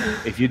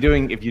 If you're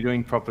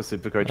doing proper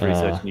Supercoach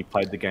research and you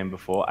played the game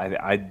before,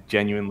 I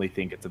genuinely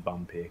think it's a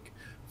bum pick.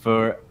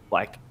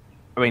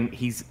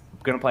 He's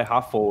going to play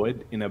half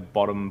forward in a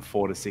bottom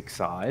 4 to 6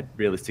 side,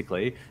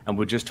 realistically, and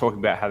we're just talking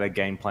about how their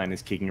game plan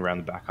is kicking around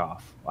the back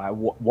half.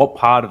 What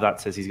part of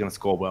that says he's going to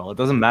score well? It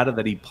doesn't matter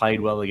that he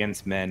played well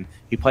against men.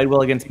 He played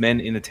well against men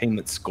in a team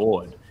that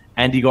scored,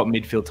 and he got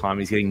midfield time.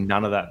 He's getting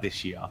none of that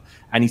this year,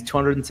 and he's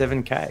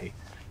 207k.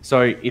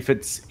 So if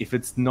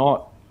it's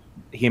not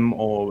him,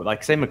 or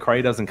like say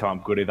McRae doesn't come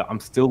up good either, I'm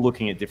still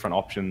looking at different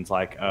options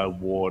like a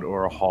Ward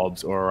or a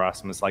Hobbs or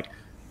Erasmus. Like,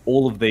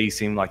 all of these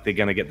seem like they're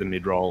going to get the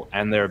mid-roll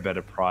and they're a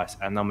better price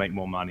and they'll make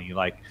more money.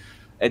 Like,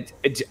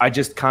 I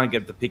just can't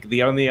get the pick.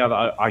 The only other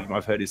argument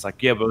I've heard is like,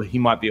 yeah, but he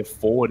might be a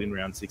forward in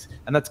round 6.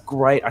 And that's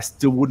great. I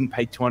still wouldn't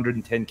pay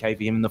 210k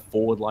for him in the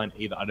forward line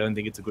either. I don't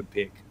think it's a good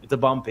pick. It's a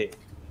bum pick.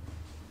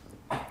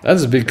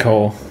 That's a big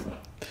call.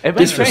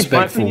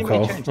 Disrespectful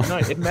call. No,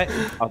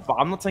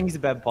 I'm not saying he's a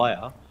bad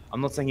player.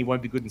 I'm not saying he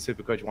won't be good in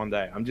Supercoach one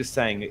day. I'm just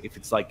saying if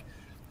it's like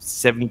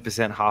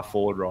 70% half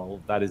forward role,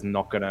 that is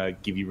not going to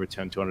give you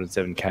return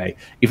 207k.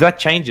 If that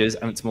changes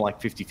and it's more like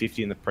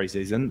 50-50 in the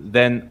preseason,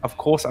 then of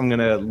course I'm going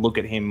to look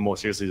at him more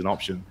seriously as an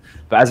option.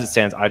 But as it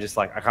stands, I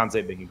can't see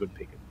it being a good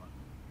pick at the moment.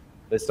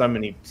 There's so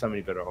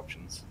many better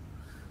options.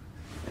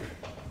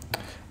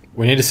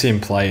 We need to see him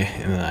play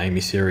in the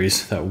Amy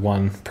series. That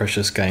one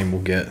precious game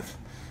we'll get.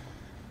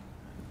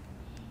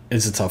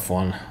 It's a tough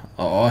one.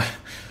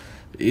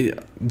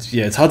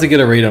 It's hard to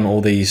get a read on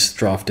all these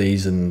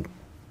draftees and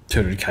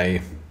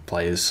 200k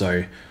players,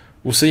 so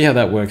we'll see how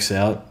that works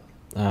out.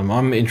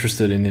 I'm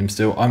interested in him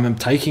still. I'm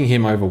taking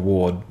him over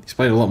Ward. He's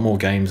played a lot more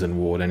games than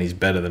Ward, and he's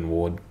better than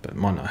Ward, but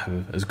might not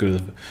have as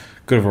good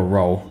of a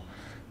role.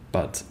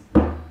 But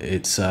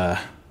it's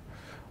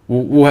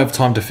we'll have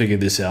time to figure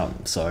this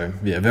out. So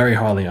yeah, very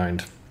highly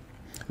owned.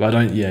 But I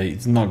don't. Yeah,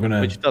 it's not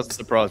gonna. Which doesn't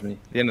surprise me.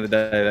 At the end of the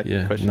day,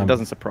 that question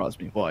doesn't surprise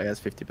me. Why he has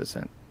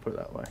 50%? Put it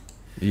that way.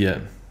 Yeah.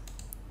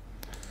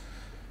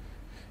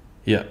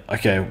 Yeah.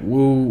 Okay.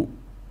 We'll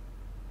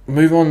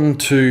move on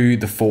to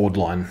the forward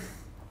line.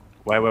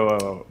 Wait.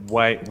 Oh,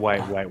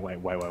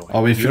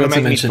 we forgot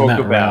to mention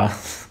Matt Rao.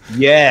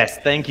 Yes,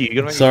 thank you.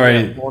 You're going to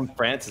make me Horn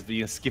Francis, but you're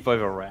going to skip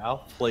over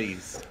Rao,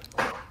 please.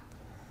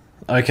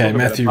 Okay,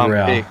 Matthew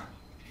Rao.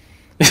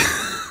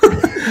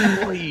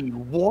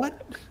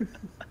 What?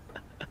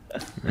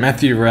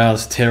 Matthew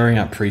Rao's tearing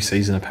up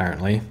preseason,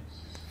 apparently.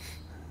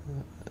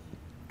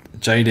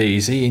 JD,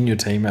 is he in your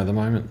team at the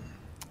moment?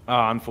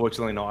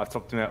 Unfortunately not. I've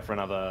talked him out for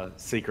another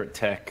secret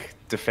tech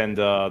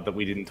defender that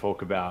we didn't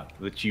talk about,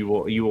 that you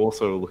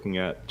also are looking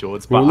at,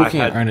 Jords. We're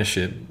looking at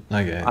ownership.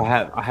 Okay.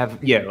 I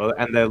have, yeah,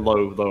 and they're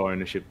low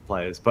ownership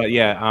players. But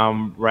yeah,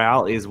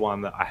 Rao is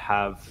one that I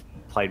have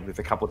played with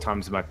a couple of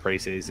times in my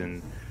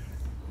preseason.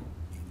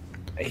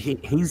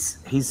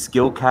 His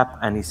skill cap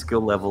and his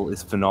skill level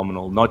is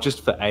phenomenal, not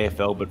just for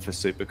AFL but for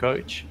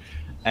Supercoach.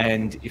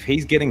 And if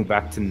he's getting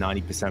back to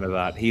 90% of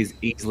that, he's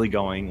easily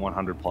going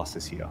 100 plus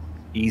this year.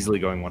 Easily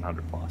going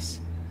 100 plus.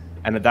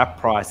 And at that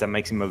price, that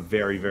makes him a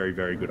very, very,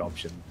 very good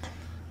option.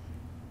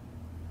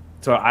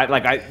 So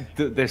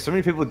there's so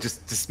many people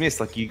just dismiss,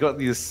 like, you got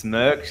these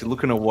smirks, you're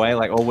looking away,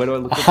 like, oh, where do I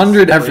look at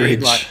 100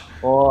 average? Like,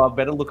 oh, I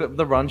better look at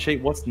the run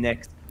sheet. What's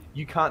next?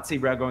 You can't see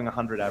Rao going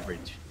 100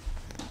 average.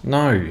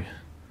 No.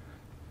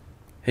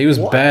 He was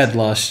bad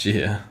last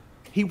year.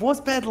 He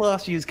was bad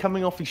last year. He was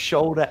coming off his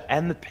shoulder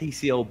and the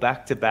PCL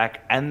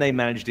back-to-back, and they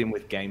managed him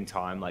with game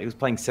time. Like, he was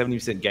playing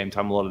 70% game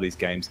time a lot of these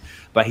games.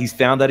 But he's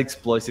found that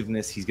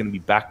explosiveness. He's going to be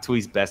back to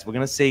his best. We're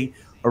going to see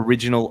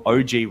original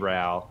OG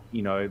Rao,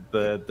 you know,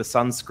 the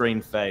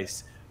sunscreen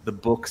face, the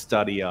book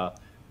studier,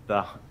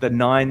 the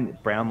 9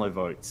 Brownlow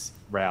votes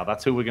Rao.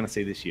 That's who we're going to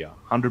see this year.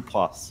 100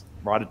 plus.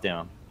 Write it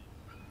down.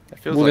 It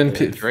feels like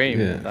a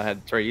dream I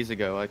had 3 years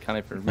ago. I can't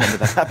even remember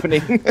that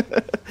happening.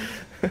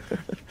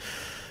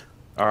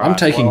 All right, I'm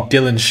taking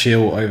Dylan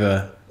Shield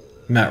over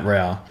Matt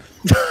Rao.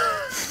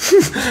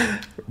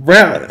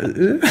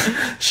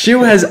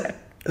 Shield has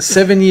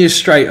 7 years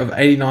straight of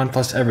 89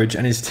 plus average,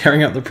 and he's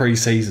tearing up the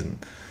preseason.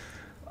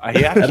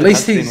 At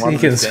least he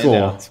can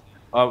score.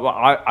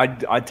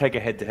 I'd take a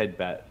head-to-head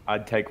bet.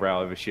 I'd take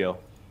Rao over Shield.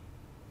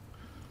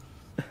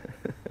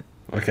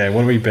 Okay,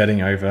 what are we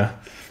betting over?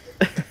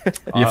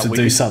 You have to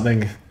do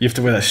something. You have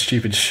to wear that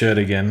stupid shirt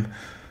again.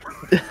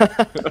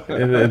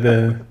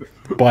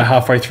 By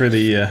halfway through the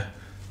year.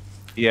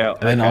 Yeah.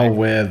 And then I'll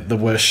wear the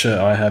worst shirt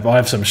I have. I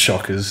have some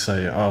shockers, so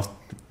I'll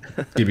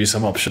give you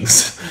some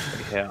options.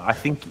 Yeah, I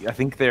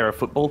think they're a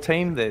football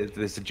team.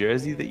 There's a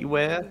jersey that you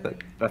wear.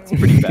 That's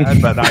pretty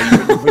bad, but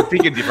you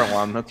pick a different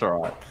one. That's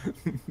all right.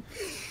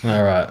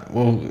 All right,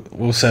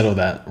 we'll settle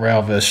that.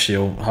 Real versus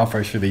Shield.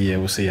 Halfway through the year,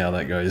 we'll see how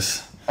that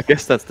goes. I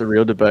guess that's the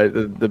real debate.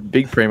 The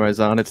big primos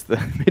aren't. It's the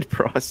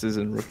mid-prices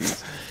and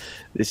rookies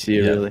this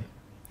year, really.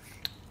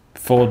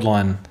 Forward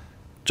line,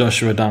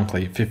 Joshua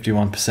Dunkley,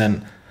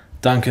 51%.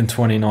 Duncan,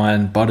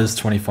 29. Butters,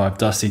 25.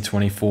 Dusty,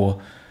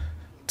 24.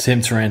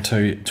 Tim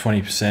Taranto,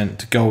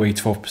 20%. Goey,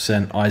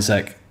 12%.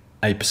 Isaac,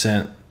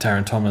 8%.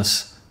 Taron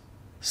Thomas,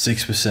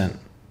 6%.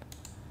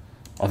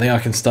 I think I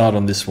can start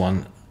on this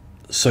one.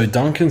 So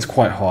Duncan's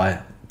quite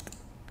high.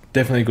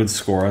 Definitely a good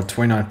scorer,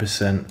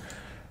 29%.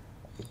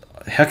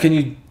 How can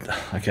you...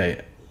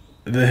 Okay,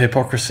 the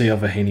hypocrisy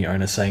of a Heaney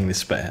owner saying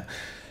this, but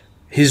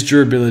his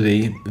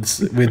durability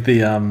with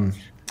the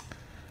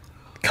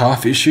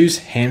calf issues,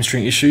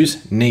 hamstring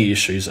issues, knee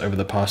issues over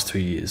the past 2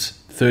 years.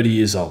 30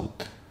 years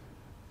old.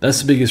 That's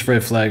the biggest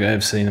red flag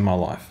I've seen in my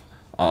life.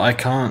 I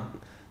can't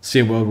see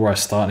a world where I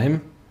start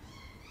him.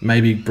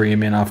 Maybe bring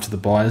him in after the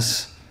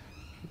buys,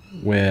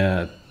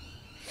 where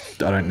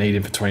I don't need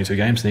him for 22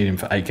 games, need him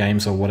for 8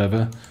 games or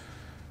whatever.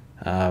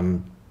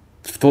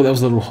 Thought that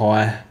was a little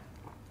high.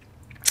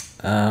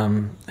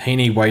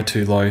 Heaney way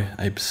too low,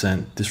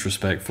 8%,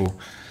 disrespectful.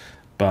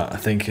 But I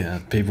think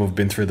people have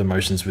been through the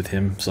motions with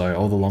him, so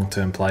all the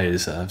long-term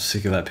players are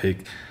sick of that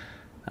pick.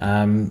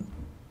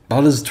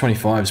 Butters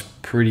 25 is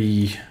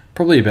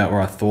probably about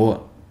where I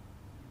thought.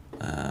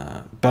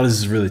 Butters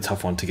is a really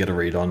tough one to get a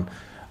read on.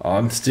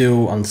 I'm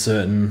still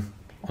uncertain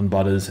on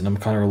Butters, and I'm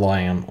kind of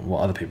relying on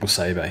what other people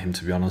say about him,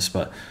 to be honest.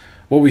 But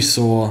what we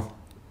saw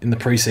in the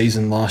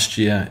preseason last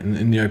year,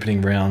 in the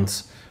opening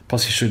rounds,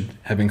 plus he should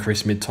have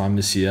increased mid-time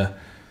this year.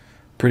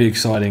 Pretty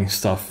exciting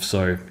stuff.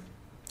 So I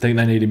think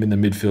they need him in the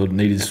midfield,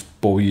 need his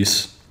ball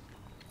use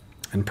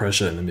and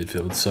pressure in the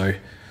midfield. So,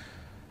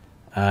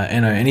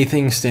 Eno,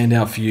 anything stand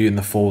out for you in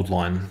the forward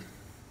line?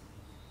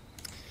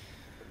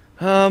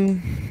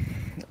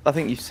 I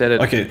think you've said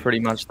it. Okay. Pretty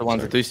much the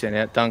ones that do stand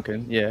out.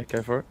 Duncan, yeah,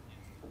 go for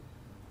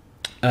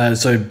it.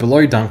 So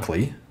below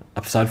Dunkley,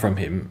 aside from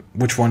him,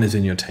 which one is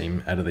in your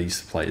team out of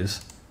these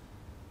players?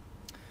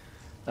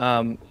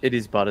 It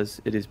is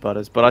Butters. It is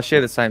Butters. But I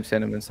share the same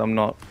sentiments. I'm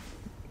not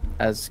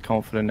as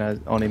confident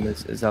on him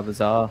as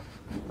others are.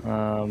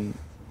 And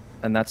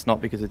that's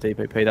not because of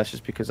DPP. That's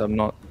just because I'm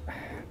not,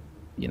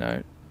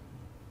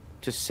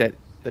 just set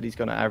that he's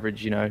going to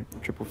average,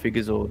 triple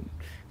figures or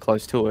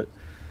close to it.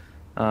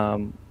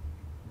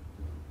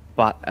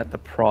 But at the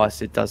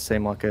price, it does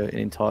seem like an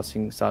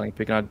enticing starting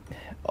pick. And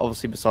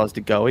obviously, besides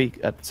DeGoey,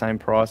 at the same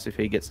price, if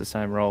he gets the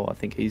same role, I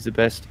think he's the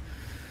best.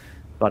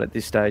 But at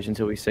this stage,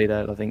 until we see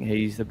that, I think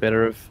he's the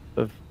better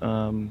of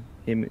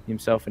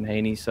himself and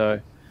Heaney. So,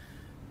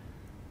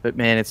 but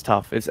man, it's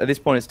tough. At this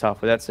point, it's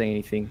tough without seeing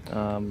anything.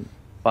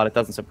 But it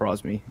doesn't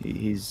surprise me.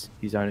 His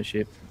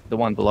ownership, the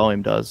one below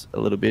him, does a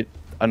little bit.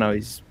 I know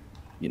he's,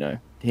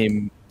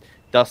 him,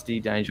 Dusty,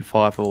 Danger,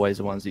 Five are always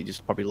the ones that you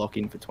just probably lock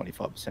in for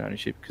 25%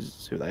 ownership because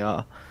it's who they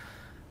are.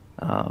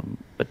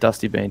 But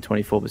Dusty being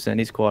 24%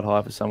 is quite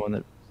high for someone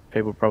that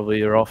people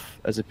probably are off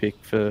as a pick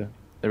for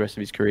the rest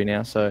of his career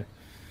now. So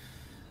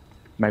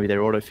maybe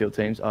they're autofield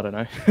teams. I don't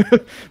know.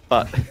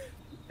 But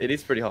it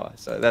is pretty high.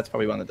 So that's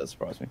probably one that does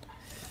surprise me.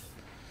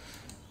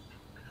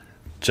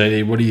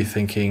 JD, what are you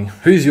thinking?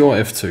 Who's your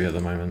F2 at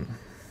the moment?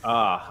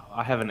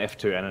 I have an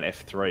F2 and an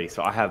F3.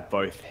 So I have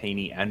both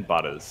Heaney and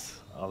Butters.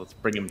 Let's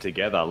bring them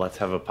together. Let's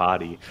have a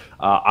party.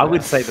 I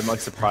would say the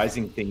most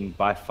surprising thing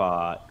by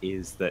far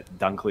is that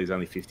Dunkley is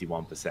only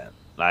 51%.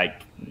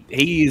 Like,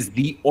 he is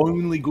the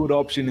only good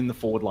option in the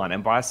forward line.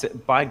 And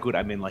by good,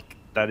 I mean, like,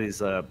 that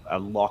is a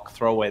lock,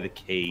 throw away the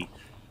key,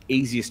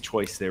 easiest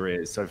choice there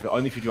is. So for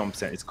only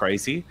 51%, it's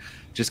crazy.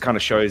 Just kind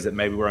of shows that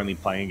maybe we're only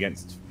playing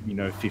against,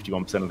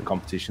 51% of the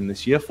competition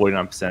this year,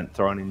 49%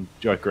 thrown in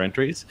joker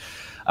entries.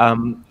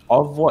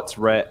 Of what's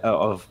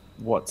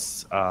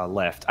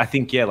left, I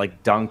think,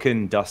 like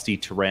Duncan, Dusty,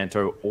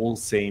 Taranto all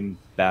seem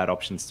bad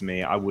options to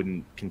me. I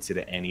wouldn't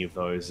consider any of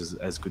those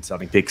as good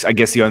starting picks. I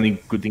guess the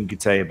only good thing you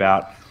could say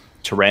about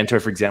Taranto,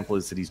 for example,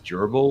 is that he's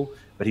durable,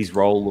 but his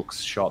role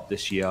looks shot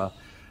this year.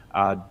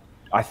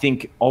 I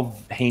think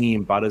of Heaney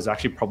and Butters, I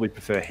actually probably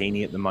prefer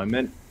Heaney at the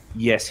moment.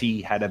 Yes,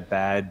 he had a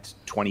bad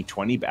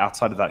 2020, but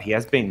outside of that, he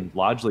has been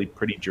largely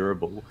pretty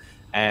durable.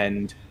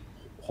 And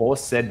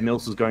Horse said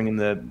Mills was going in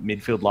the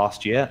midfield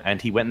last year,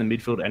 and he went in the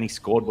midfield and he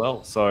scored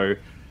well. So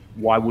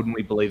why wouldn't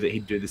we believe that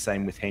he'd do the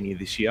same with Heaney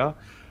this year?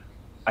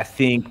 I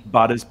think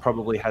Butters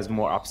probably has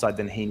more upside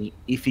than Heaney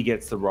if he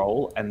gets the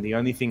role. And the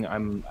only thing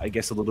I'm, I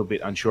guess, a little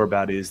bit unsure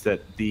about is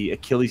that the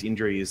Achilles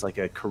injury is like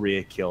a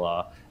career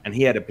killer. And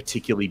he had a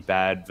particularly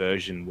bad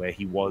version where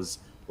he was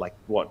like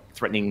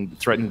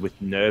threatened with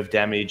nerve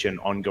damage and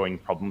ongoing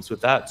problems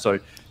with that. So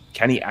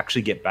can he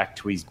actually get back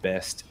to his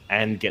best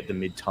and get the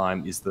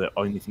mid-time is the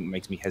only thing that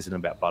makes me hesitant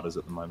about Butters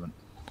at the moment.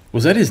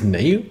 Was that his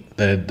knee,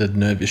 the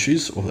nerve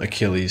issues, or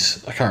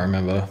Achilles? I can't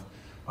remember.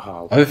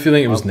 Oh, I have a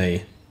feeling it was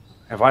knee.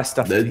 Have I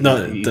stuffed his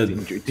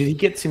injury? Did he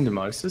get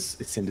syndesmosis?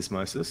 It's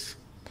syndesmosis.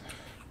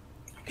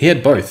 He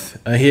had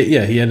both. He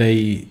had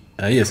a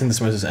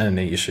syndesmosis and a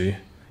knee issue.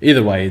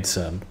 Either way, it's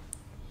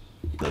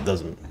that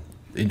doesn't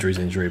injury's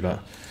injury, but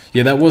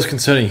yeah, that was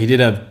concerning. He did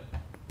have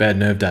bad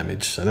nerve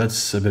damage, so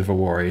that's a bit of a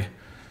worry.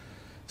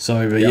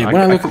 So when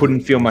I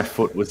couldn't feel my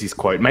foot was his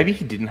quote. Maybe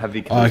he didn't have the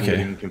Achilles,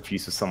 getting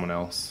confused with someone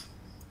else.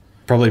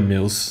 Probably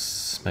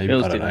Mills. Maybe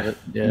Mills I don't know.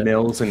 Yeah.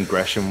 Mills and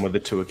Gresham were the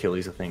two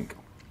Achilles, I think.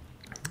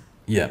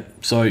 Yeah,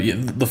 so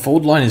the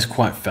forward line is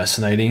quite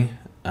fascinating.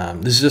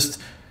 There's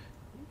just,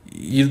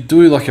 you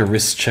do like a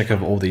wrist check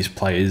of all these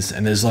players,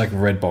 and there's like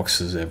red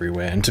boxes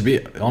everywhere. And to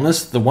be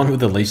honest, the one with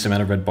the least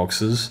amount of red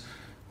boxes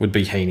would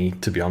be Heaney,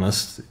 to be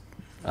honest,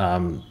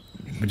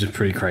 which is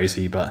pretty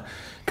crazy. But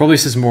probably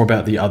says more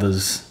about the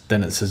others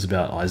than it says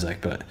about Isaac.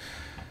 But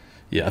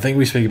yeah, I think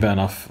we speak about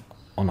enough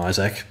on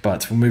Isaac.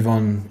 But we'll move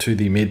on to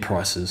the mid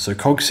prices. So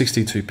Cog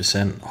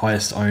 62%,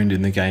 highest owned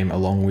in the game,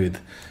 along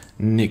with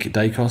Nick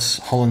Dacos,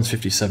 Holland's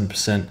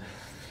 57%,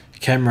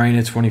 Cam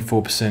Rayner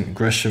 24%,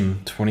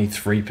 Gresham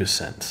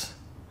 23%.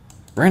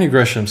 Rayner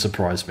Gresham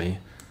surprised me.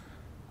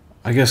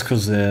 I guess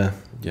because they're,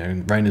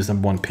 Rayner's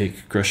 #1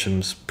 pick,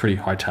 Gresham's pretty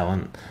high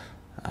talent.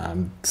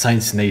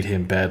 Saints need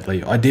him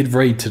badly. I did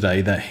read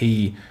today that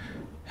he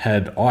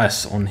had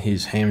ice on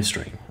his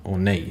hamstring or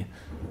knee.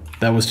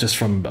 That was just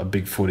from a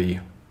big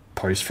footy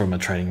post from a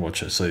training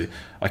watcher. So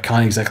I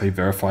can't exactly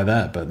verify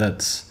that, but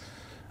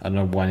I don't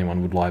know why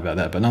anyone would lie about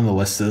that, but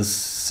nonetheless,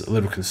 it's a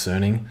little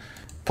concerning.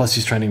 Plus,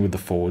 he's training with the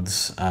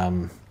forwards. I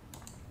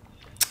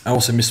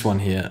also missed one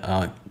here.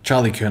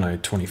 Charlie Curnow,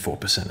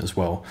 24% as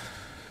well.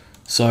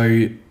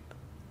 So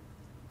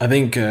I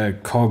think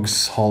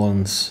Cogs,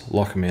 Hollands,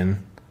 lock them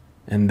in.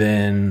 And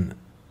then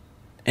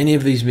any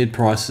of these mid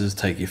prices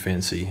take your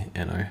fancy,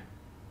 Eno.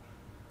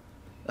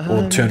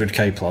 Or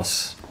 200k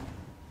plus.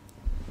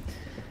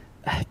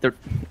 I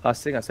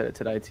think I said it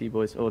today to you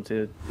boys, or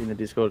in the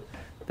Discord.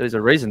 There's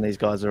a reason these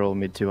guys are all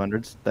mid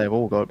 200s. They've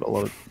all got a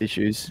lot of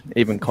issues,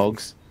 even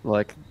Cogs.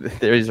 Like,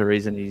 there is a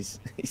reason he's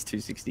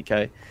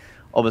 260k.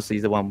 Obviously,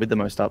 he's the one with the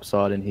most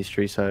upside in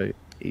history, so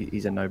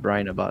he's a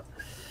no-brainer. But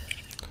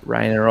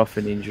Rayner off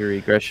an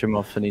injury, Gresham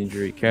off an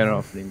injury, Kerner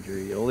off an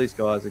injury. All these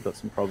guys have got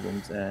some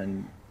problems,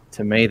 and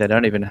to me, they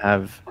don't even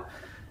have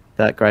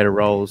that great of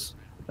roles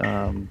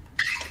on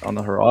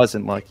the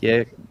horizon. Like,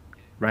 yeah,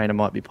 Rayner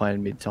might be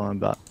playing mid-time,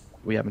 but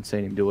we haven't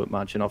seen him do it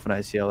much, and off an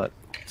ACL, that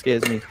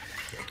scares me.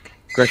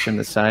 Gresham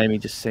the same. He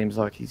just seems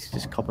like he's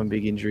just copping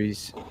big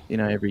injuries,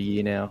 every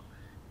year now.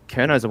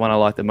 Kernow's the one I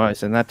like the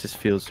most, and that just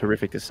feels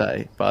horrific to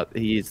say, but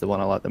he is the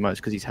one I like the most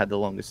because he's had the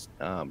longest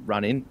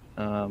run in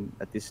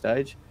at this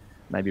stage.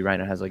 Maybe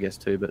Rayner has, I guess,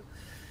 too. But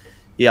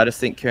yeah, I just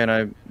think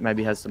Curnow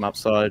maybe has some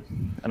upside.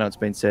 I know it's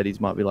been said he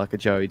might be like a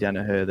Joey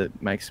Danaher that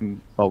makes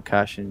some bulk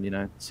cash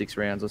in 6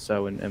 rounds or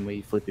so, and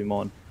we flip him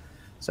on.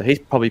 So he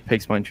probably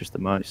piques my interest the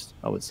most,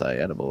 I would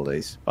say, out of all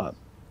these. But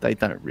they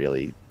don't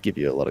really give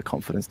you a lot of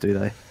confidence, do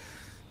they?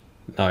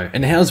 No.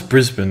 And how's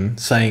Brisbane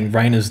saying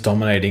Rayner's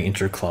dominating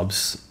intra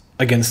clubs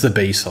against the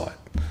B side?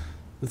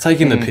 They're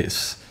taking the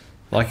piss.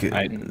 Like,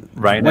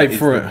 Rayner is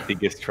the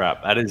biggest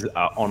trap. That is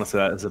honestly,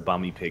 that is a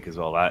bummy pick as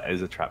well. That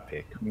is a trap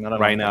pick.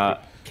 Rayner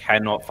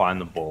cannot find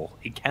the ball.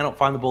 He cannot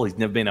find the ball. He's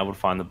never been able to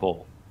find the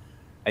ball.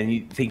 And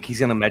you think he's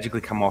going to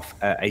magically come off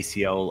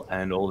ACL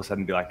and all of a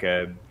sudden be like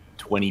a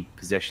 20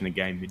 possession a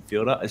game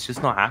midfielder? It's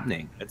just not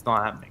happening. It's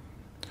not happening.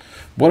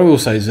 What I will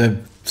say is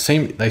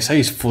they say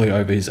he's fully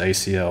over his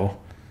ACL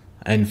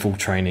and full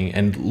training.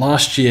 And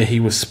last year he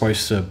was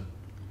supposed to,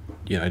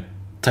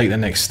 take the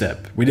next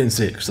step. We didn't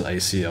see it because of the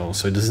ACL.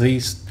 So does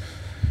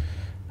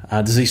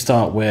he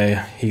start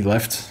where he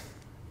left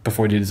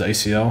before he did his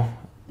ACL?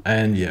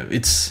 And yeah,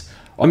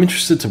 I'm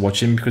interested to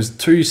watch him because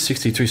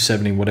 260,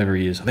 270, whatever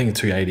he is, I think it's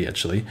 280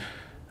 actually.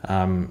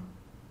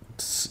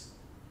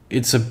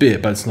 It's a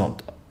bit, but it's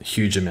not a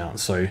huge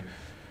amount. So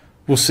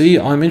we'll see.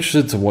 I'm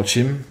interested to watch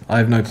him. I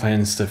have no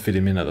plans to fit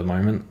him in at the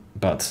moment,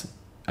 but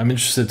I'm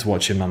interested to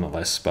watch him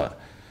nonetheless. But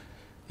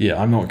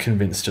yeah, I'm not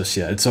convinced just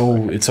yet. It's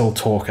all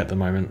talk at the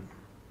moment.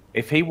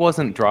 If he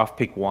wasn't draft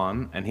pick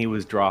 1 and he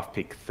was draft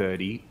pick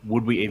 30,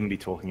 would we even be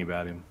talking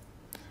about him?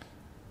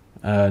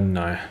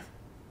 No.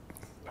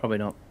 Probably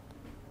not.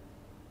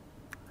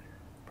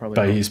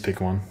 But he's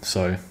pick 1,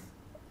 so.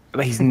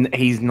 But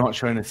he's not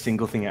shown a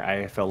single thing at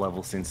AFL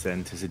level since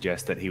then to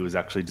suggest that he was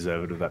actually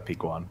deserved of that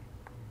pick 1.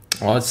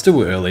 Well, it's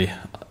still early.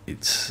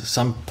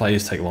 Some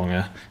players take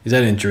longer. He's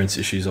had endurance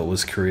issues all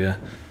his career.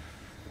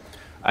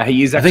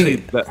 He is actually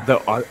think-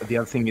 the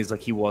other thing is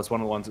like he was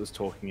one of the ones that was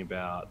talking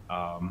about.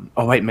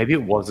 Oh wait, maybe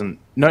it wasn't.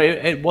 No,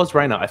 it was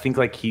Rayner. I think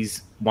like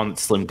he's one that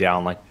slimmed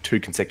down like 2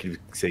 consecutive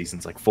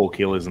seasons, like 4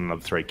 kilos and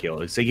another 3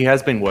 kilos. So he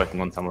has been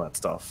working on some of that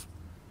stuff.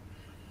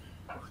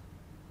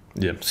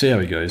 Yeah, see how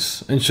he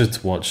goes. Interested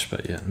to watch,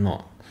 but yeah,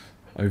 not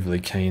overly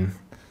keen.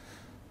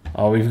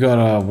 Oh, we've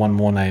got one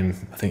more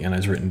name. I think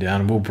Eno's written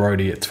down. Will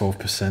Brodie at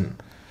 12%.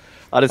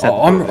 I just had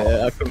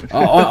to put it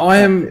there. I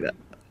am.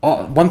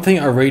 One thing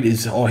I read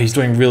is he's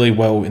doing really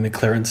well in the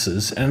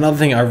clearances, and another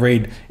thing I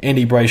read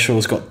Andy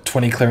Brayshaw's got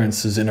 20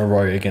 clearances in a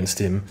row against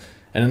him,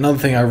 and another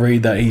thing I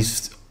read that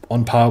he's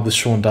on par with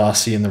Sean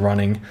Darcy in the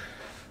running.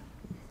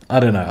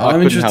 I don't know.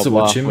 I'm interested to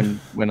watch him.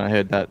 When I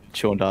heard that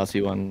Sean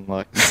Darcy one,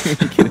 like, are you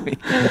kidding me?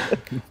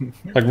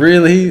 Like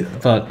really,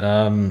 but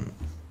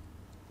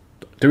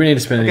do we need to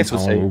spend any time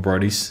on Will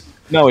Brodie's?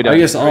 No, we don't. I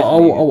guess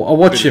I'll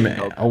watch him.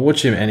 I'll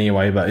watch him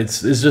anyway, but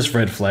it's just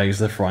red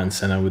flags left, right, and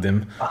center with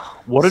him.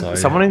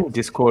 Someone in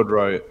Discord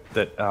wrote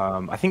that?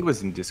 I think it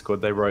was in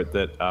Discord. They wrote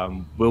that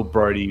Will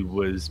Brodie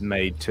was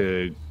made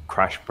to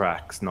crash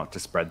packs, not to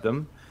spread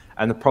them.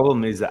 And the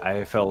problem is that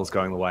AFL is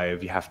going the way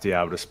of you have to be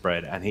able to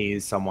spread. And he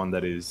is someone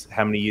that is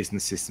how many years in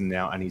the system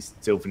now, and he's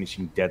still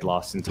finishing dead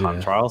last in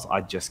time trials. I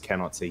just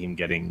cannot see him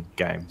getting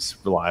games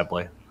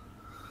reliably.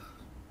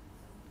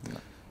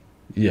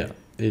 Yeah,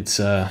 it's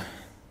VFL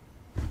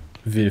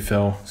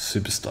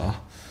superstar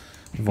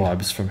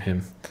vibes from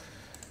him.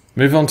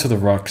 Move on to the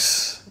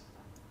Rucks.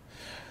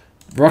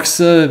 Rucks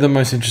are the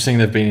most interesting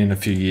they've been in a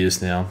few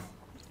years now.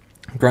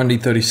 Grundy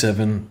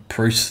 37,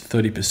 Bruce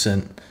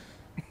 30%,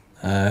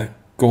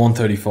 Gawn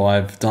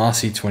 35,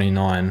 Darcy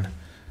 29,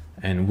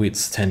 and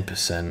Witts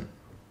 10%.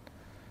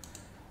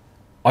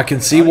 I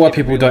can see why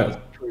people don't.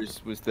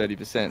 Bruce was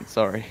 30%.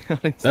 Sorry,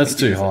 That's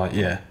too high.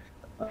 Yeah,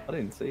 I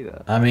didn't see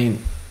that. I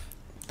mean,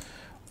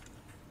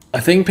 I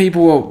think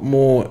people are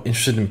more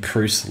interested in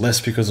Bruce,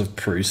 less because of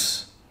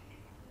Bruce,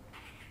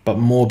 but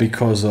more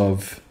because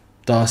of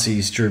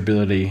Darcy's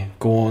durability.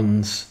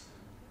 Gawn's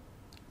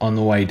on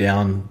the way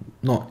down,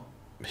 not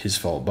his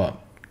fault, but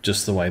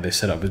just the way they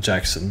set up with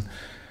Jackson.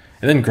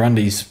 And then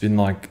Grundy's been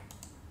like,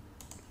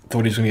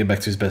 thought he was going to get back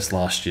to his best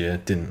last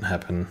year. Didn't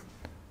happen.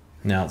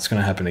 Now it's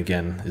going to happen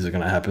again. Is it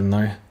going to happen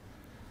though?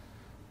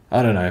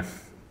 I don't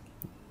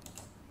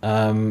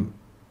know.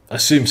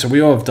 Assume so. We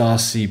all have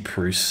Darcy,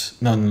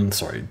 Bruce. No,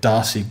 sorry,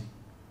 Darcy,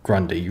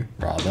 Grundy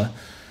rather.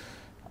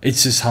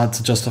 It's just hard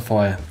to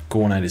justify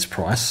Gawn at his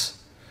price,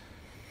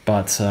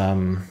 but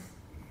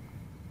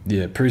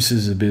yeah, Bruce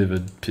is a bit of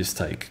a piss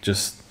take.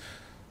 Just,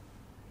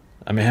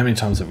 I mean, how many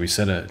times have we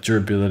said it?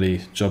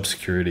 Durability, job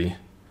security,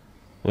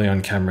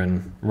 Leon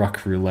Cameron,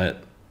 ruck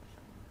roulette,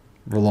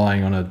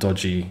 relying on a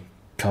dodgy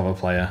cover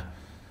player.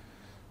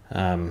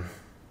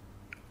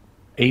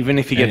 Even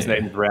if he gets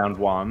named round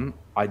 1,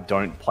 I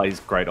don't place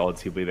great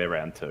odds he'll be there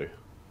round 2.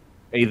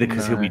 Either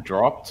because he'll be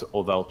dropped,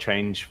 or they'll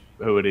change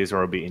who it is, or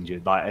he'll be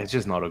injured. Like, it's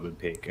just not a good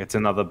pick. It's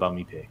another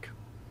bummy pick.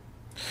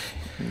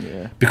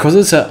 Yeah. Because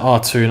it's at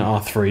R2 and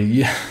R3,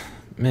 yeah,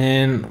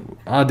 man,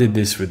 I did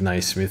this with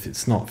Naismith.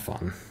 It's not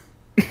fun.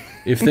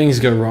 If things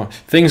go wrong,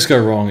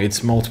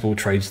 it's multiple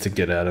trades to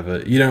get out of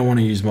it. You don't want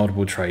to use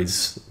multiple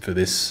trades for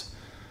this.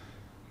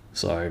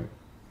 So,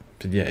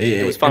 but yeah,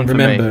 it was fun for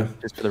me,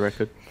 just for the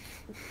record.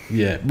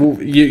 Yeah,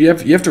 well, you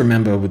have to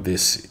remember with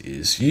this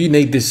is you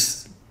need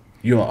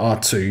your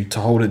R2 to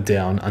hold it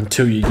down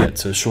until you get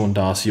to Sean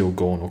Darcy or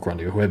Gawn or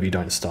Grundy or whoever you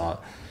don't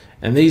start.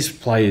 And these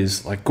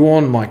players, like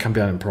Gawn might come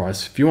down in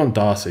price. If you want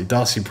Darcy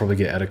will probably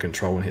get out of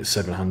control and hit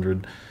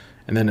 700.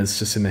 And then it's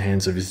just in the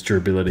hands of his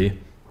durability.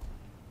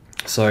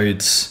 So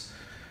it's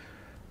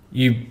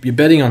you're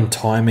betting on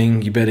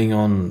timing, you're betting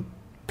on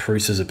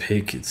Bruce as a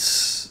pick,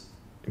 it's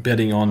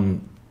betting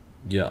on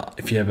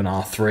if you have an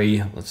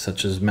R3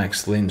 such as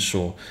Max Lynch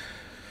or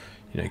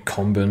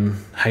Combin.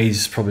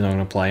 Hayes is probably not going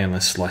to play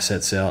unless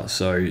Lysette's out.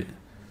 So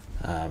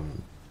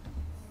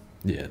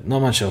yeah, not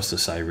much else to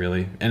say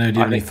really. Eno, do you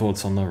have any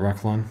thoughts on the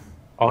ruck line?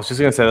 I was just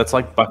going to say that's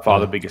like by far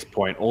the biggest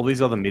point. All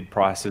these other mid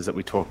prices that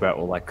we talk about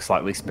were like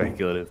slightly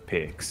speculative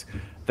picks.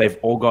 They've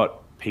all got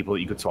people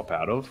that you could swap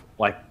out of.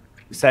 Like,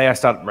 say I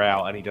start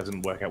Rao and he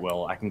doesn't work out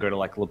well, I can go to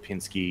like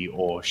Lipinski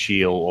or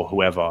Shield or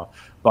whoever.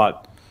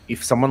 But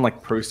if someone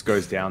like Proust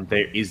goes down,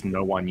 there is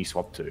no one you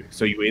swap to.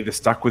 So you're either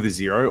stuck with a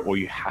 0 or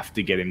you have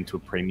to get him to a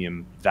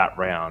premium that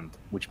round,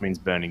 which means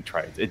burning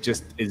trades. It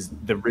just is,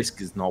 the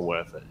risk is not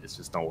worth it. It's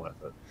just not worth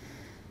it.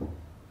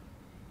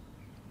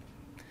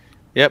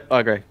 Yep, I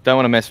agree. Don't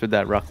want to mess with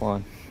that ruck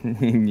line.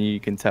 You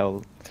can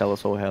tell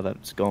us all how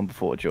that's gone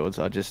before, Jords.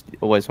 I just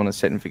always want to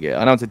set and forget.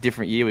 I know it's a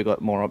different year. We've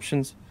got more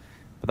options,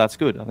 but that's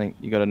good. I think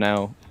you got to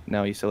nail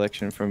your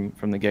selection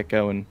from the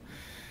get-go. And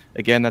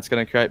again, that's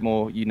going to create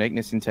more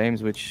uniqueness in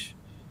teams, which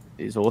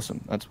is awesome.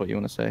 That's what you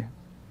want to say.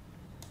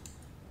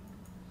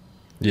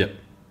 Yep.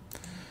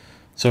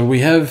 So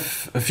we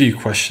have a few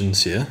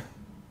questions here.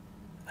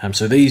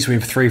 So these, we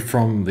have 3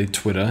 from the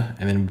Twitter,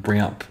 and then we'll bring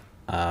up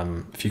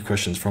a few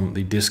questions from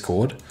the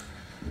Discord.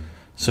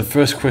 So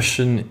first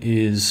question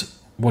is,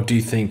 what do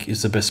you think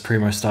is the best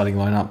Primo starting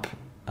lineup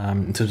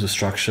in terms of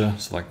structure,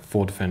 so like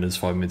 4 defenders,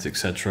 5 mids,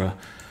 etc.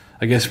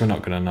 I guess we're not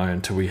going to know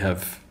until we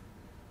have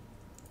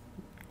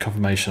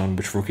confirmation on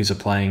which rookies are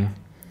playing.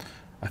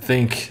 I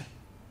think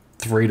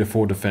 3 to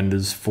 4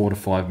 defenders, 4 to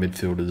 5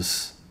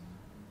 midfielders,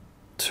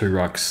 2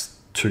 rucks,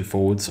 2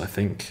 forwards, I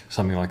think,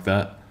 something like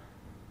that.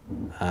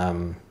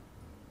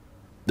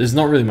 There's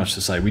not really much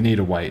to say. We need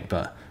to wait,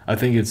 but I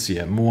think it's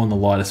more on the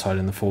lighter side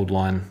in the forward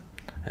line,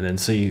 and then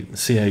see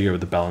how you go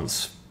with the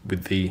balance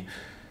with the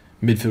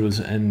midfielders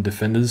and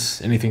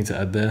defenders. Anything to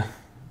add there?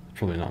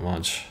 Probably not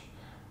much.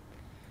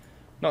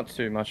 Not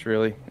too much,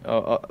 really.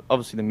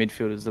 Obviously, the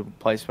midfield is the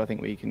place I think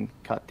where you can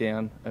cut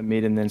down a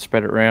mid and then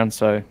spread it around.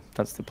 So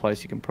that's the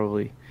place you can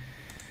probably,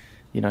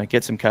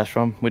 get some cash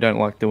from. We don't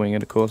like doing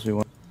it, of course. We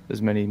want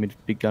as many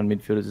big gun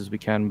midfielders as we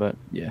can, but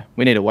yeah,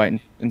 we need to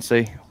wait and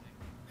see.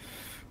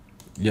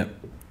 Yep.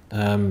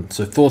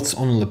 So thoughts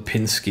on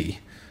Lipinski?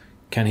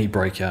 Can he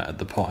break out at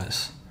the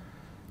Pies?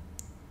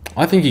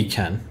 I think he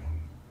can.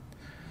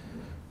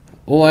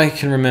 All I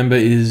can remember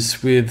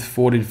is with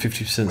 40 to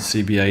 50%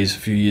 CBAs a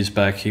few years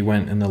back, he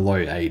went in the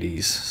low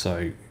 80s.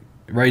 So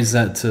raise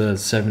that to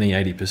 70,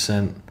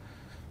 80%.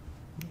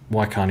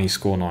 Why can't he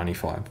score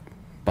 95?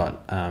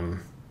 But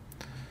when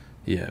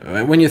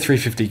you're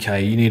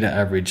 350k, you need to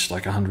average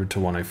like 100 to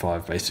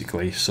 105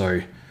 basically.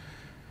 So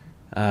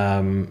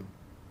the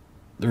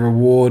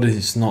reward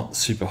is not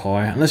super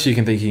high, unless you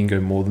can think he can go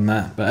more than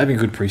that. But having a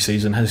good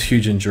preseason, has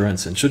huge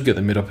endurance, and should get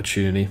the mid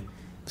opportunity.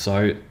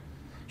 So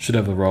should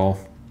have the role.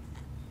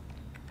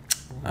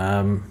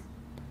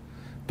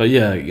 But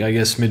yeah, I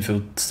guess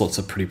midfield slots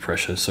are pretty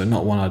precious, so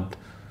not one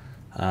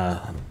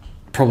I'd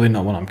probably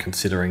not one I'm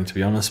considering, to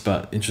be honest.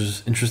 But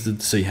interested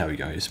to see how he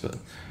goes. But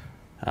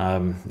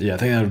I think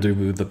that'll do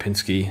with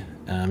Lipinski.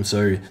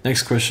 So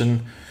next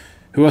question: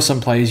 who are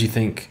some players you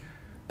think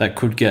that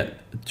could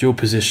get dual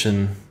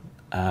position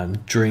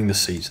during the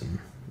season?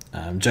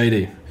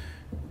 JD,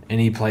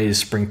 any players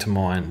spring to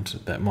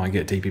mind that might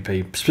get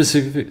DPP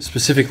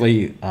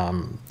specifically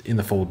in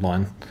the forward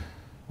line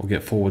or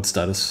get forward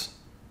status?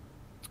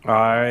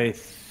 I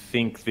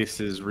think this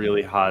is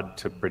really hard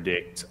to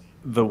predict.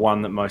 The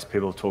one that most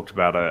people have talked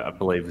about, I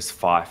believe, is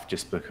Fife,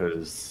 just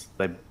because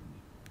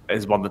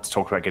is one that's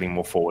talked about getting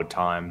more forward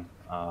time,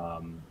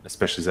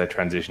 especially as they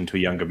transition to a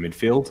younger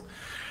midfield.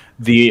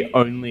 The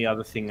only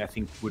other thing I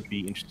think would be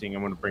interesting,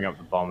 I'm going to bring up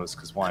the Bombers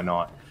because why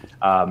not,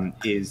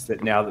 is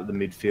that now that the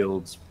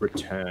midfields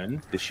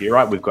return this year,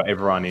 right, we've got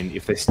everyone in.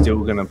 If they're still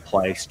going to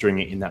play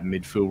Stringer in that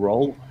midfield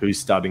role, who's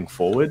starting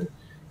forward?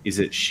 Is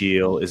it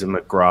Shield? Is it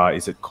McGrath?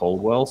 Is it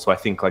Caldwell? So I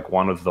think like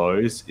one of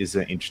those is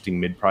an interesting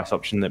mid-price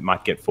option that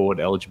might get forward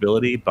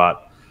eligibility,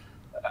 but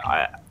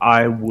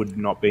I would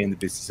not be in the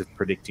business of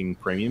predicting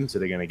premiums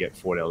that are going to get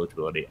forward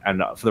eligibility.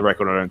 And for the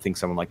record, I don't think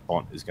someone like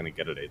Bont is going to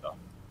get it either.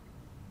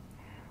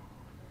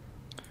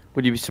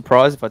 Would you be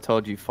surprised if I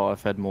told you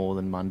Fife had more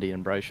than Mundy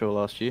and Brayshaw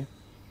last year?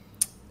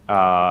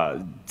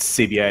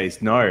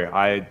 CBAs, no.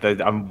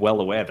 I'm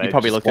well aware. You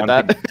probably look at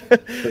that.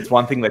 That's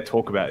one thing they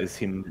talk about is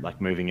him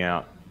like moving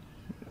out.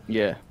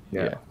 Yeah.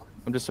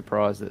 I'm just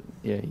surprised that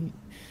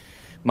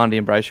Mundy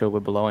and Brayshaw were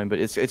below him, but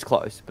it's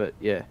close. But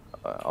yeah,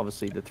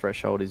 obviously the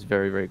threshold is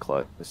very, very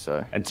close.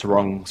 So and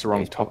Sarong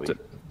topped it.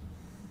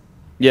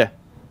 Yeah.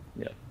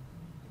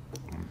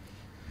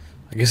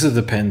 I guess it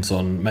depends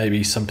on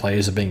maybe some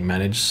players are being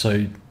managed.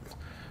 So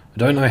I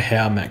don't know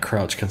how Matt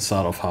Crouch can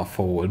start off half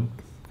forward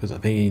because I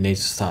think he needs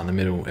to start in the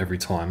middle every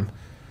time.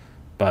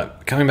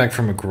 But coming back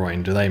from a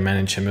groin, do they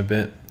manage him a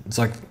bit? It's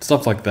like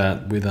stuff like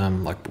that with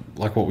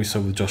like what we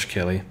saw with Josh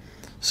Kelly.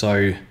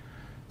 So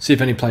see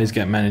if any players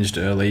get managed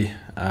early.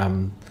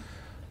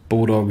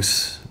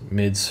 Bulldogs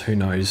mids, who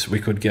knows? We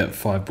could get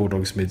 5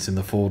 Bulldogs mids in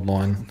the forward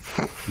line.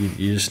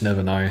 You just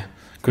never know.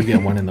 Could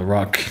get one in the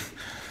ruck.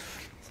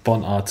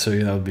 Bont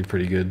R2, that would be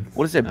pretty good.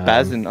 What is it?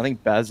 Baz and I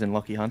think Baz and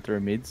Lockie Hunter are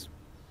mids.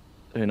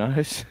 Who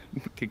knows?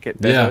 Could get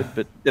bevoed,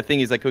 but the thing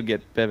is they could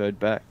get bevoed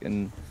back,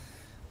 and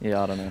I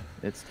don't know.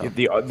 It's tough.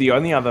 The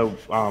only other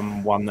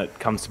one that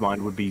comes to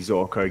mind would be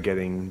Zorko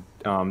getting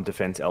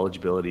defence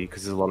eligibility,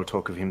 because there's a lot of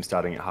talk of him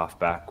starting at half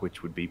back,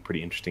 which would be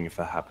pretty interesting if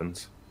that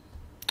happens.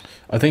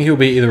 I think he'll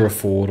be either a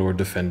forward or a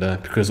defender,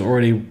 because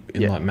already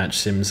in like match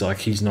sims, like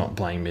he's not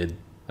playing mid.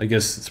 I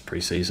guess it's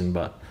pre-season,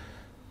 but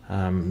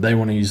they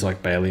want to use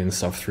like Bailey and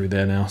stuff through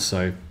there now,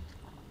 so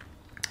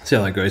see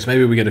how that goes.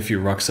 Maybe we get a few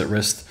rucks at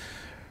rest.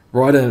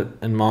 Ryder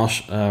and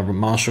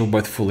Marshall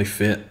both fully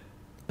fit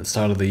at the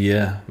start of the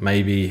year.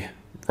 Maybe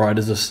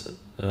Ryder's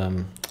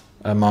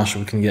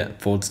Marshall can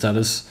get forward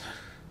status,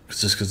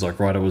 just because like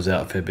Ryder was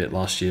out a fair bit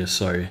last year,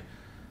 so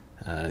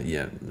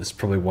that's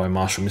probably why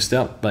Marshall missed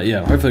out. But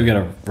yeah, hopefully we get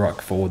a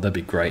ruck forward, that'd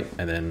be great,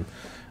 and then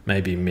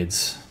maybe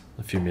mids,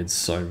 a few mids,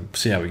 so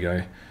see how we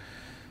go.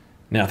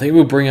 Now I think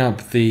we'll bring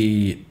up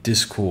the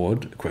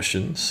Discord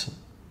questions.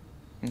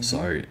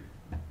 So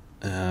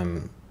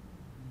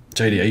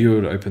JD, are you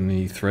able to open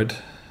the thread?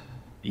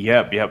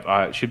 Yep.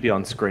 It should be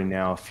on screen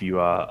now if you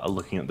are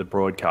looking at the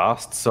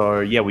broadcast.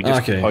 So yeah, we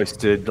just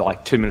posted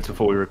like 2 minutes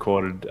before we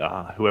recorded.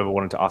 Whoever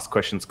wanted to ask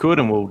questions could,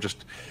 and we'll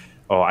just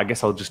Oh, I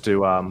guess I'll just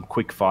do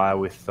quick fire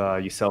with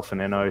yourself and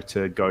Eno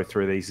to go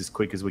through these as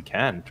quick as we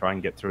can. Try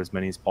and get through as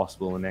many as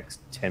possible in the next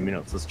 10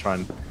 minutes. Let's try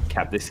and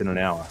cap this in an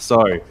hour.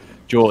 So,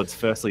 Jords,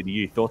 firstly to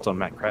you, thoughts on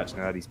Matt Crouch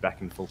now that he's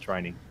back in full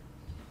training?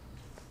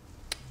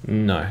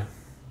 No.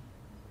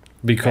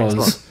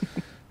 Because,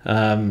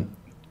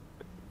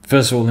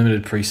 first of all,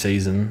 limited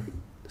preseason.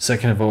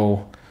 Second of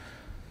all,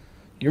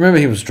 you remember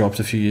he was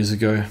dropped a few years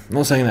ago. I'm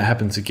not saying that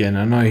happens again.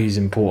 I know he's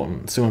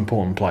important, still an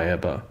important player,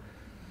 but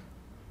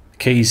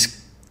Keys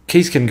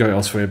can go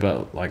elsewhere,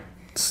 but like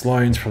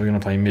Sloane's probably going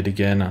to play mid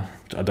again.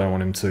 I don't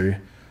want him to.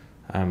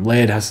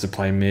 Laird has to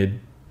play mid.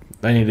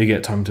 They need to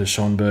get time to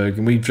Schonberg.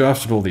 And we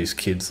drafted all these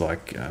kids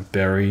like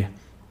Berry,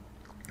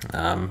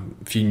 a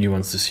few new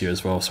ones this year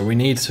as well. So we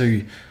need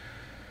to...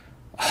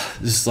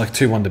 This is like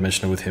too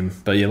one-dimensional with him.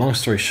 But yeah, long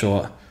story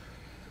short,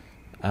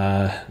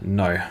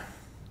 no.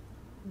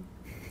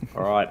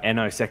 All right,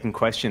 Eno, second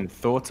question.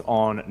 Thoughts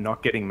on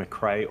not getting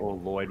McRae or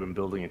Lloyd when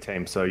building a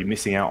team? So you're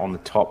missing out on the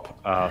top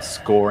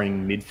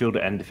scoring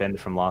midfielder and defender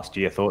from last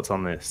year. Thoughts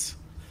on this?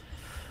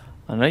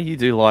 I know you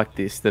do like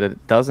this, that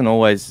it doesn't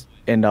always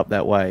end up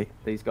that way.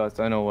 These guys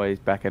don't always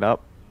back it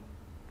up.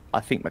 I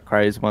think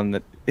McRae is one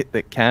that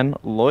can.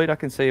 Lloyd, I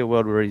can see a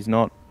world where he's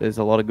not. There's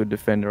a lot of good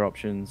defender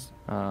options,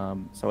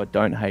 so I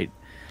don't hate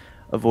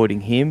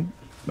avoiding him.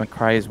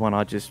 McRae is one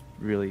I just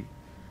really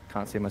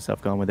can't see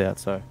myself going without.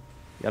 So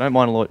yeah, I don't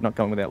mind Lloyd not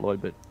going without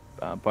Lloyd, but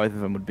both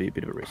of them would be a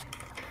bit of a risk.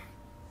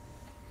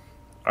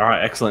 All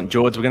right, excellent.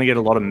 George, we're going to get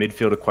a lot of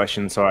midfielder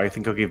questions, so I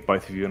think I'll give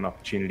both of you an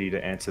opportunity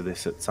to answer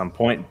this at some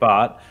point.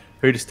 But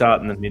who to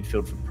start in the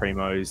midfield for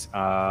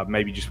Primos?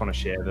 Maybe you just want to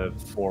share the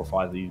 4 or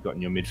 5 that you've got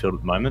in your midfield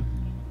at the moment.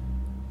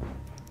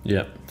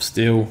 Yep.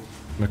 Steele,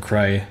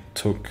 McRae,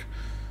 Took,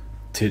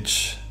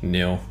 Titch,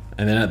 Neil.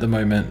 And then at the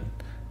moment,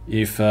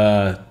 if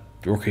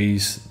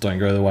rookies don't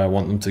go the way I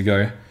want them to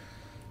go,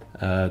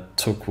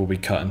 Took will be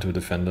cut into a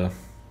defender.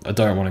 I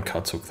don't want to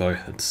cut Took though.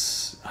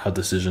 It's a hard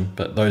decision.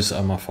 But those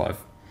are my 5.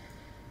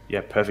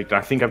 Yeah, perfect. I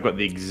think I've got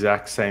the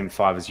exact same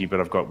 5 as you, but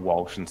I've got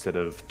Walsh instead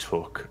of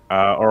Took.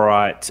 All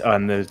right,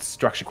 and the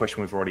structure question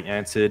we've already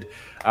answered.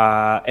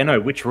 Eno,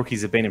 which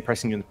rookies have been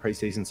impressing you in the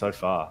preseason so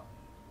far?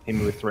 Hit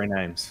me with 3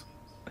 names.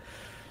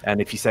 And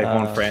if you say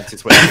Juan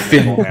Francis, we're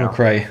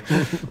McRae.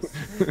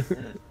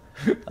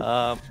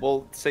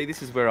 Well, see,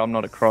 this is where I'm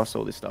not across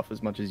all this stuff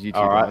as much as you two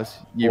right. guys.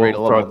 You read a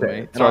lot more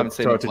than me. Throw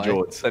it to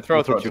Jords. So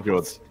throw it to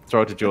Jords.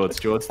 Throw it to Jords.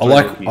 Jords.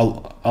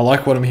 I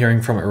like what I'm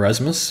hearing from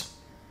Erasmus.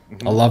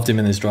 Mm-hmm. I loved him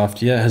in his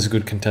draft year. Has a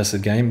good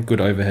contested game, good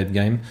overhead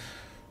game,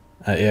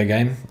 air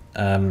game.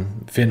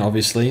 Finn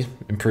obviously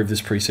improved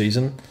this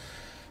preseason.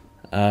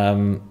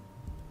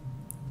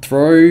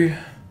 Throw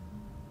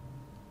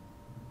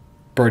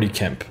Brody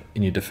Kemp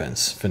in your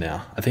defence for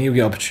now. I think he'll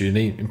get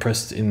opportunity.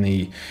 Impressed in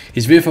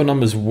his VFL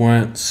numbers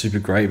weren't super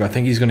great, but I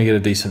think he's going to get a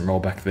decent role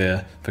back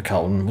there for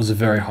Carlton. Was a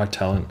very high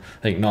talent.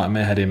 I think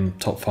Nightmare had him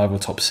top 5 or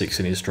top 6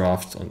 in his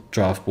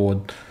draft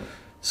board.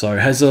 So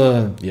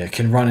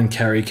can run and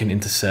carry, can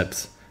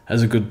intercept,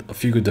 has a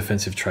few good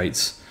defensive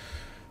traits.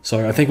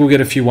 So I think we'll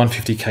get a few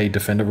 150k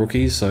defender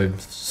rookies. So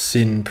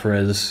Sin,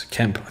 Perez,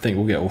 Kemp. I think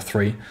we'll get all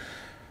 3.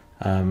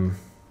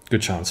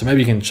 Good chance. So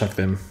maybe you can chuck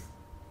them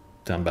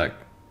down back.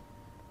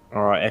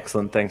 All right,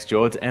 excellent. Thanks,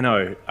 George.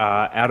 Eno,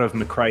 out of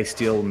McRae,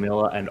 Steele,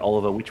 Miller, and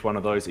Oliver, which one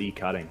of those are you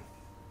cutting?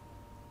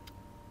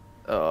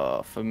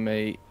 For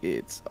me,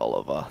 it's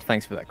Oliver.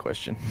 Thanks for that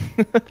question.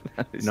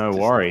 No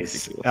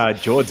worries.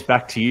 George,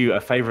 back to you.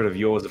 A favourite of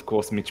yours, of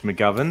course, Mitch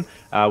McGovern.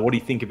 What do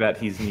you think about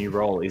his new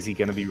role? Is he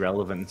going to be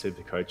relevant in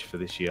Supercoach for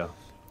this year?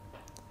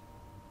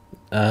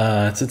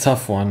 It's a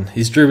tough one.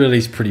 His dribbling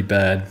is pretty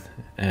bad,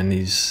 and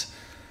I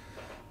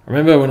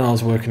remember when I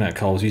was working at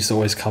Coles, he used to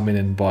always come in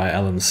and buy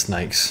Alan's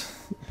snakes.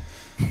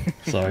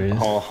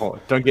 So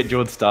don't get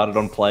George started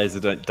on players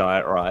that don't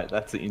diet right.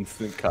 That's an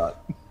instant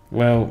cut.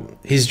 Well,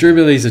 his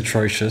dribbling is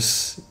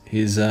atrocious.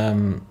 His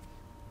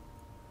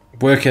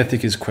work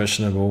ethic is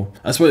questionable.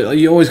 I suppose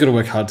you always got to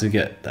work hard to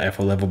get the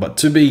AFL level, but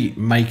to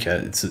make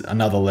it, it's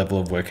another level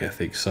of work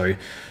ethic. So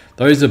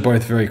those are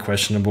both very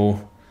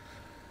questionable.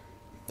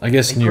 I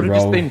guess new role. He could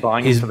have just been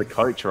buying it for the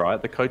coach,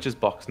 right? The coach's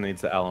box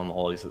needs the Alan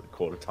Ollies at the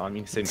quarter time.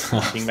 You seem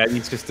thinking maybe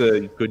he's just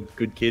a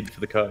good kid for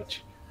the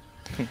coach.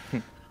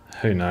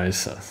 Who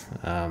knows?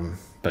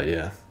 But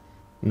yeah,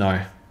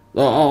 no.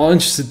 I'm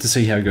interested to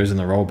see how he goes in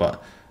the role,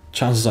 but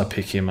chances I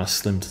pick him are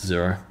slim to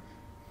 0.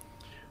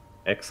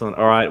 Excellent.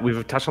 All right,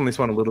 we've touched on this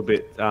one a little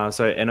bit.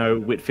 So, Eno,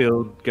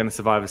 Whitfield going to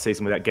survive a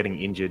season without getting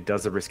injured.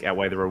 Does the risk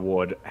outweigh the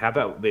reward? How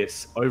about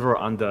this? Over or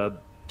under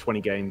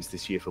 20 games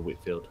this year for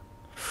Whitfield?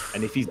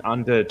 And if he's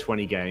under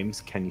 20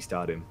 games, can you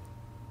start him?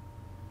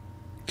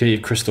 Get your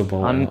crystal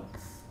ball out.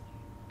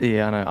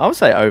 Yeah, I know. I would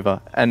say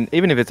over. And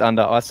even if it's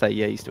under, I say,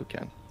 yeah, you still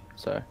can.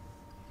 So,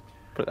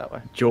 put it that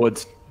way.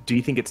 George, do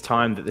you think it's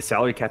time that the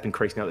salary cap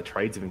increased now that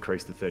trades have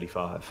increased to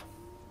 35?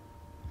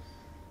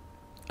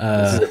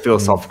 This is a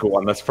philosophical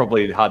one. That's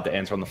probably hard to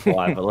answer on the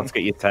fly, but let's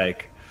get your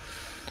take.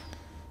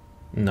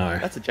 No.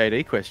 That's a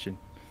JD question.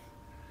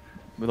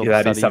 With all Yeah,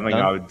 the that is study something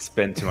you've I done. would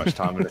spend too much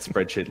time in a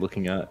spreadsheet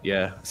looking at.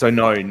 Yeah. So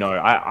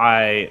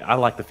I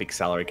like the fixed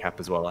salary cap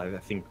as well. I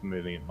think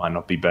moving it might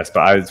not be best,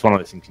 but it's one of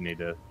those things you need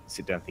to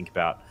sit down and think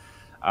about.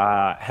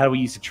 How do we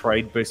use the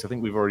trade boost? I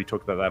think we've already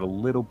talked about that a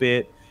little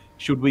bit.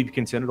 Should we be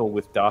concerned at all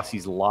with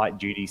Darcy's light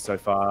duty so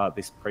far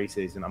this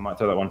preseason? I might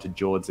throw that one to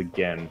Jords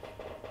again.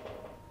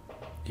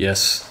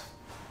 Yes,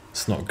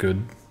 it's not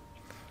good.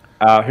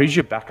 Who's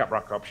your backup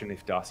ruck option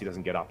if Darcy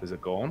doesn't get up? Is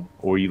it gone?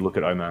 Or you look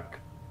at Omac?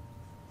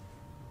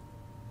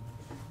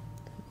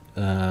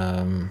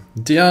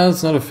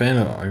 DR's not a fan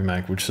of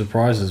OMAC, which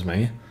surprises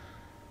me.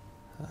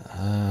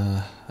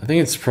 I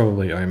think it's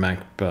probably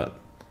OMAC, but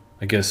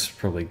I guess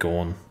probably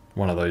Gorn.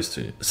 One of those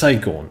two. Say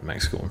Gorn,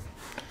 Max Gorn.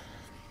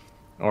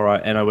 All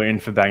right, and we're in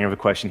for bang of a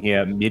question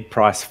here.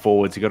 Mid-price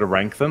forwards, you got to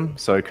rank them.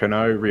 So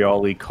Kerno,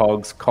 Rioli,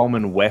 Cogs,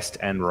 Coleman, West,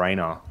 and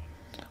Rayner.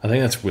 I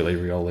think that's Willie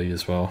Rioli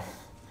as well.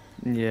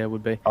 Yeah, it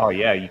would be. Oh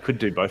yeah, you could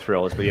do both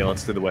Riolis, but yeah,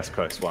 let's do the West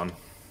Coast one.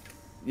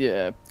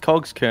 Yeah,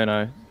 Cogs,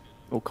 Kerno.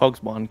 Well,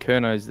 Cogs one.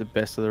 Kerno's the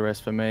best of the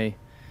rest for me.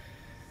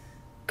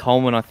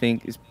 Coleman, I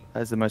think,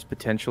 has the most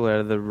potential out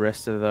of the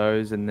rest of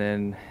those. And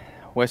then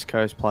West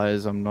Coast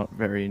players I'm not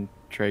very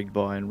intrigued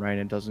by, and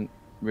Rayner doesn't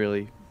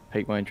really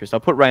pique my interest. I'll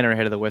put Rayner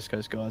ahead of the West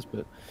Coast guys,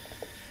 but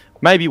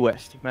maybe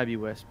West,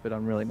 but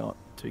I'm really not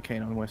too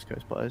keen on West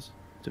Coast players,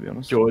 to be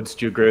honest. George,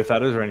 do you agree with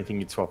that? Is there anything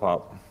you'd swap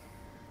up?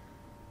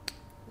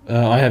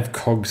 I have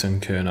Cogs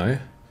and Kerno,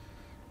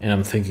 and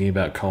I'm thinking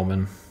about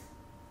Coleman.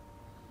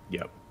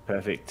 Yep,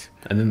 perfect.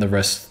 And then the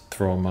rest,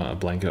 throw a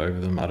blanket over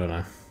them. I don't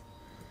know.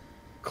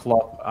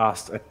 Klopp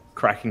asked a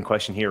cracking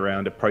question here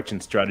around approach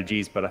and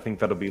strategies, but I think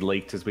that'll be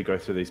leaked as we go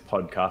through these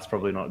podcasts.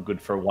 Probably not good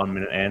for a 1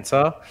 minute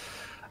answer.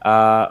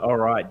 All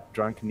right,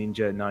 Drunk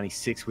Ninja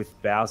 96 with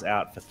Bows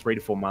out for 3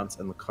 to 4 months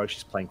and Lakosh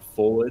is playing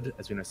forward,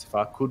 as we know so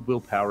far. Could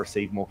Will Power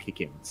receive more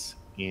kick-ins?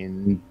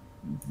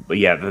 But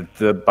yeah,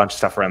 the bunch of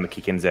stuff around the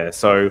kick-ins there.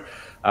 So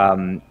I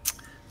don't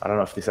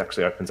know if this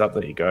actually opens up.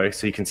 There you go.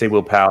 So you can see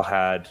Will Powell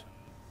had,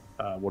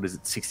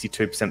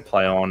 62%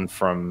 play on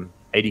from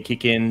 80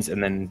 kick-ins,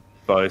 and then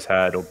Bowes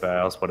had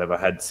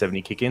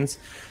 70 kick-ins.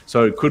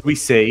 So could we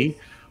see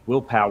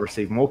Will Powell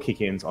receive more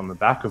kick-ins on the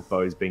back of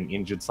Bowes being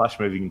injured /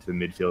 moving into the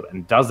midfield?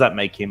 And does that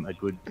make him a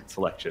good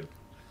selection?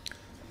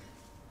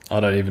 I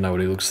don't even know what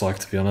he looks like,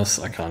 to be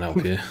honest. I can't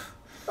help you.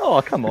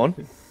 Oh, come on.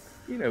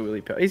 You know Willie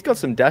Powell. He's got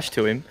some dash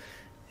to him.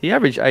 He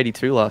averaged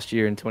 82 last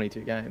year in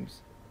 22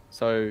 games.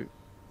 So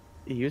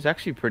he was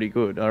actually pretty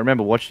good. I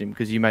remember watching him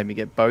because you made me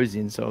get Bowes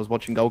in, so I was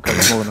watching Gold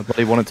Coast more than I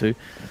bloody wanted to.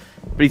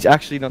 But he's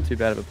actually not too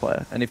bad of a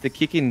player. And if the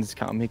kick-ins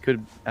come, he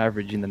could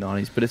average in the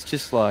 90s. But it's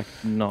just like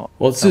not.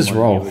 What's his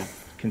someone you role? would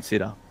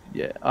consider.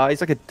 Yeah,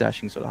 he's like a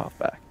dashing sort of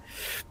halfback.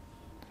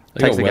 They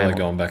Takes got the game Weller on.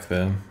 going back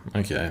there.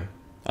 Okay.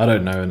 I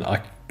don't know. And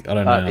I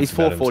don't know. He's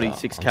enough about him to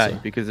 446k answer.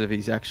 because of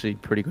his actually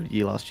pretty good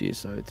year last year,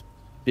 so it's a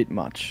bit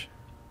much.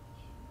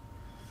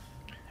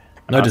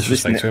 No So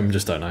disrespect this to him,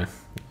 just don't know.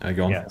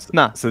 Go on. Yeah.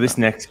 Nah. So this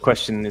next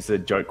question is a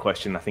joke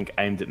question, I think,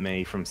 aimed at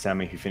me from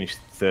Sammy, who finished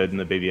third in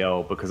the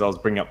BBL, because I was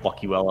bringing up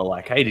Lockie Weller,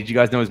 like, hey, did you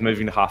guys know he was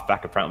moving to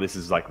halfback? Apparently this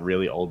is like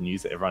really old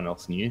news that everyone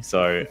else knew.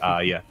 So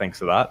yeah, thanks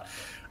for that.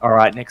 All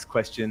right, next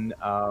question.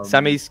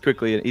 Sammy's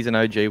he's an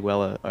OG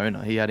Weller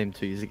owner. He had him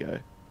 2 years ago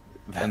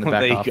in the There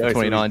back you half go. of So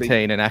we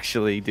 2019 and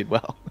actually did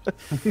well.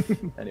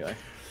 Anyway,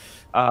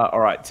 all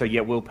right, so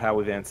yeah, Will Power,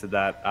 we've answered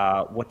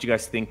that. What do you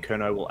guys think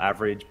Kerno will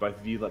average? Both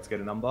of you, let's get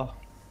a number.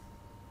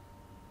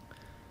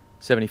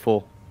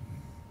 74.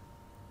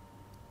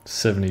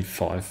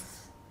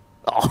 75.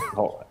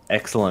 Oh,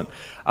 excellent.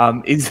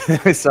 Is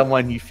there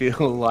someone you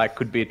feel like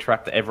could be a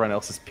trap that everyone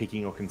else is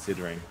picking or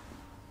considering?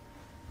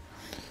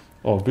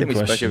 Oh, I think good we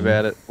spoke question.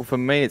 about it. Well, for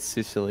me, it's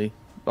Sicily.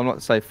 I'm not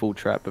to say full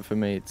trap, but for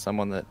me, it's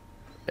someone that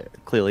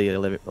clearly a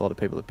lot of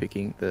people are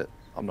picking that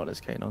I'm not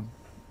as keen on,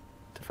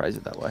 to phrase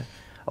it that way.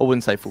 I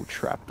wouldn't say full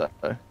trap,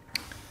 though.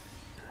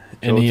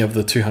 Any of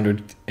the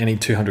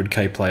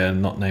 200k player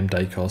not named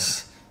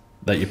Dacos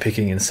that you're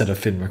picking instead of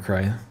Finn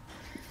McRae.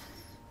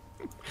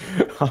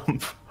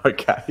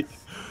 Okay.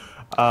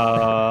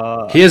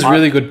 He has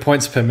really good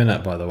points per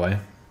minute, by the way.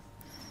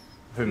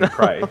 Who,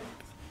 McRae?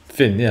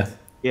 Finn, yeah.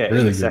 Yeah, Really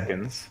in good.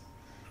 seconds.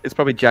 It's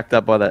probably jacked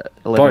up by that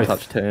 11 Both.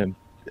 touch term.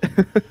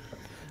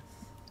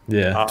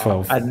 Yeah,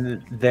 12.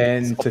 And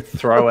then to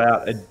throw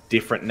out a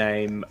different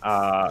name,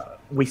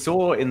 we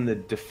saw in the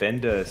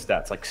defender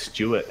stats, like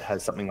Stewart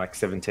has something like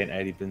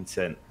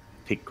 17-18%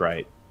 pick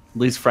rate.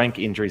 Liz Frank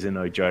injuries are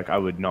no joke. I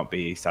would not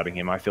be starting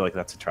him. I feel like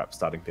that's a trap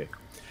starting pick.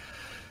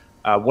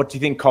 What do you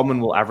think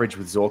Coleman will average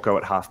with Zorko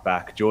at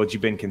halfback? George,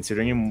 you've been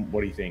considering him. What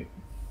do you think?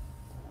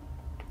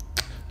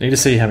 Need to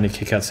see how many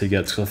kickouts he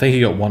gets, because I think he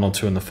got 1 or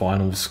 2 in the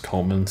finals,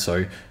 Coleman.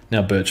 So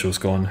now Birchall's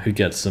gone. Who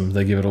gets them?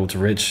 They give it all to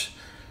Rich.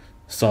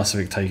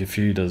 Starcevic take a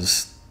few.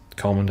 Does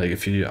Coleman take a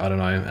few? I don't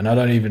know. And I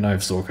don't even know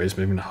if Zorko's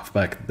moving to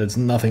halfback. There's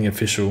nothing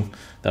official.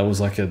 That was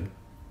like a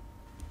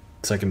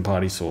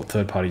second-party source,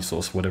 third-party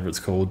source, whatever it's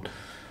called.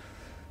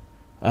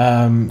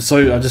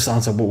 So I just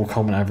answered, what will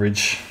Coleman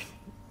average?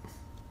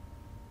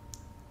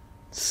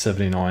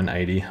 79,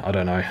 80. I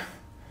don't know.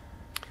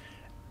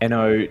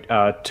 Eno,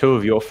 two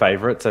of your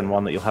favourites and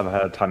one that you'll have a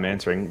hard time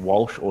answering,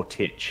 Walsh or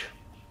Titch?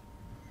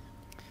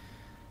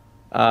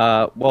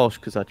 Walsh,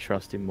 because I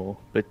trust him more.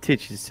 But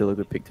Titch is still a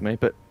good pick to me.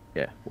 But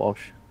yeah,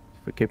 Walsh,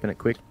 for keeping it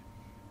quick.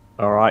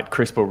 All right,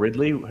 Crisp or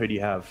Ridley? Who do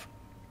you have?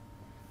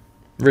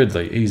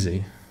 Ridley,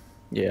 easy.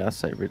 Yeah, I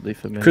say Ridley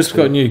for me. Chris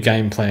got a new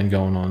game plan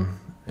going on,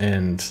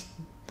 and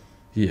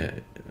yeah,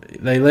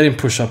 they let him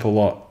push up a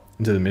lot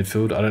into the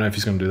midfield. I don't know if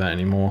he's going to do that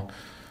anymore.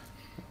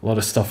 A lot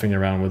of stuffing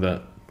around with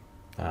it.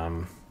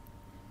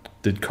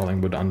 Did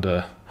Collingwood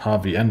under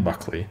Harvey and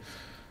Buckley.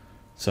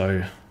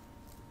 So,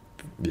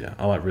 yeah,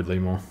 I like Ridley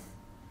more.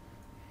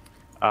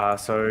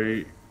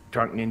 So,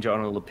 Drunk Ninja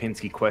on a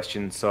Lipinski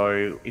question.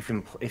 So,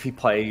 if he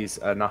plays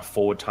enough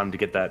forward time to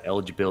get that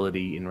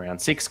eligibility in round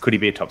 6, could he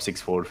be a top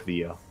 6 forward for the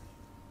year?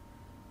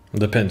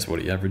 It depends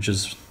what he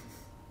averages.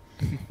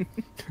 If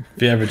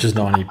he averages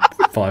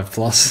 95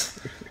 plus,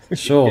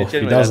 sure. Yeah, If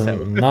he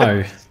doesn't,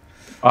 no.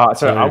 I'm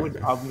So-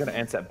 going to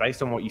answer that.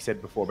 Based on what you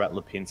said before about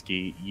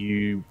Lipinski,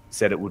 you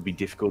said it would be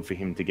difficult for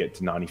him to get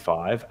to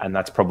 95, and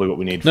that's probably what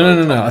we need.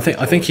 No. I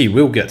think he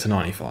will get to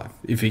 95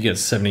 if he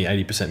gets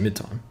 70-80%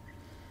 mid-time.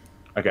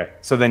 Okay,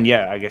 so then,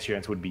 yeah, I guess your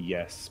answer would be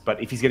yes.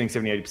 But if he's getting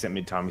 70-80%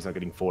 mid-time, he's not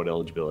getting forward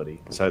eligibility.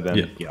 So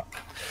then,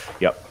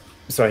 Yep.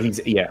 So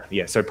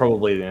So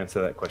probably the answer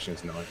to that question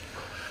is no.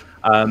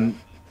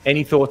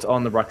 Any thoughts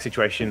on the ruck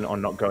situation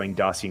on not going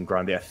Darcy and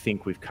Grundy? I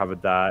think we've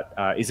covered that.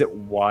 Is it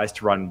wise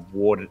to run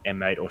Ward at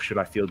M8, or should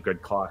I field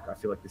Greg Clark? I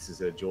feel like this is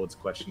a Jords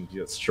question. Do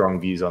you have strong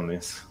views on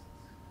this?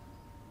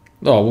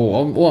 Oh,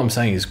 well, all I'm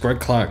saying is Greg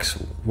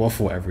Clark's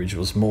waffle average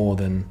was more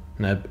than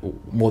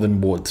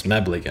Ward's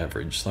NAB League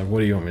average. Like,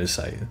 what do you want me to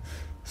say?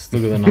 Let's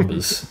look at the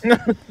numbers.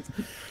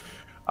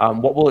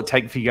 What will it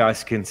take for you guys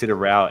to consider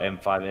Rao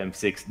M5,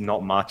 M6?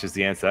 Not much is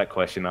the answer to that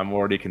question. I'm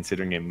already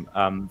considering him.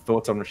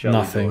 Thoughts on Rochelle?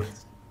 Nothing.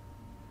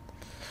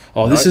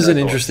 Oh, this is an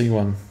interesting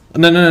one.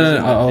 No.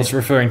 I was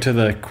referring to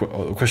the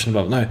question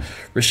above. No,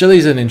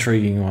 Rochelle's an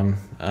intriguing one.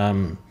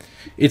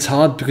 It's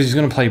hard because he's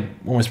going to play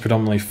almost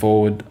predominantly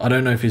forward. I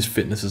don't know if his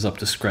fitness is up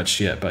to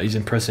scratch yet, but he's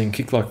impressing.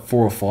 Kicked like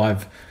 4 or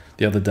 5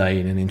 the other day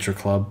in an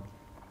intra-club.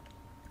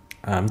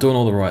 Doing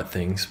all the right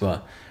things,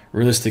 but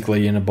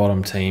realistically in a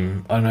bottom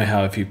team, I don't know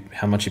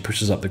how much he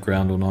pushes up the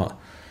ground or not.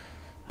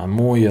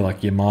 More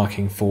you're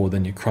marking forward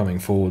than you're crumbing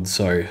forward,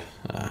 so...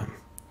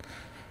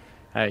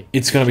 Hey,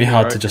 it's going to be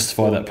hard to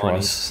justify that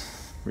price.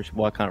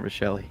 Why can't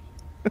Rochelle?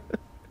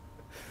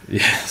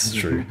 Yeah, it's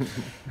true.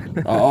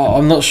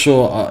 I'm not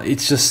sure.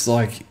 It's just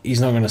like he's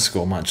not going to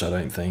score much, I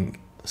don't think.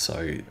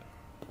 So,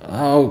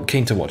 I'm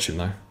keen to watch him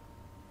though.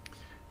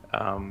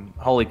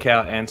 Holy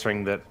cow,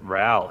 answering that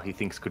Raoul he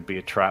thinks could be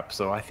a trap.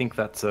 So I think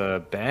that's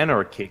a ban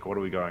or a kick. What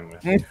are we going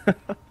with?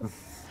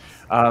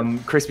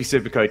 Crispy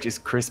Supercoach, is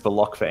Crisp a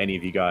lock for any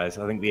of you guys?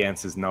 I think the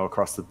answer is no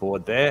across the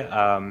board there.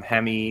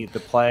 Hammy,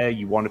 the player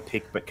you want to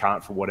pick but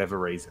can't for whatever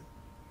reason.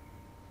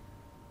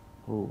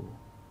 Ooh.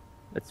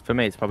 For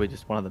me, it's probably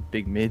just one of the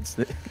big mids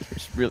that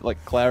really,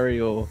 like Clary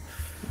or,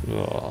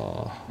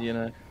 you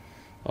know.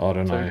 I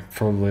don't know.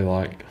 Probably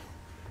like,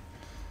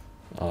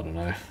 I don't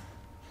know.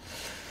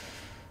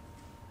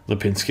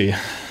 Lipinski.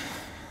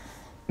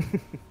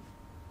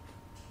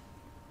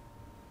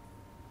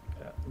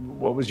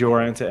 What was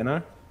your answer,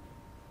 Eno?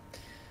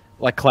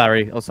 Like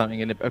Clary or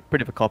something, and a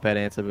bit of a cop-out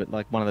answer, but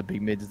like one of the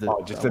big mids.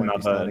 That Just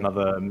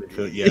another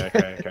midfield. Yeah,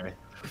 okay.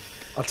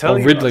 I'll tell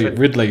you.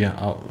 Ridley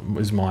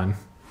is mine.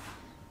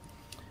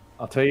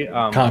 I'll tell you.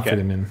 Can't fit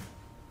him in.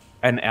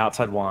 An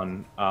outside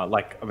one, I'm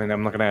not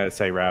going to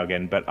say Rao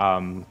again, but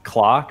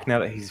Clark, now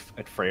that he's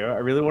at Freo, I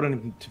really wanted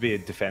him to be a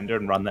defender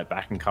and run that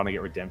back and kind of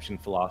get redemption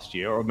for last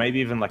year, or maybe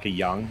even like a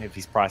Young if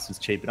his price was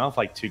cheap enough,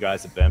 like 2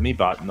 guys at Burmy,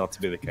 but not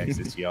to be the case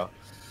this year.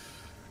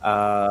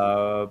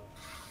 All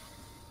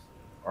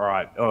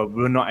right.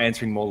 We're not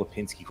answering more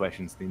Lipinski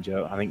questions,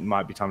 Ninja. I think it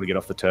might be time to get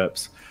off the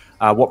Terps.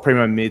 What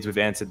primo mids? We've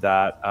answered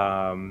that.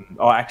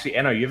 Actually,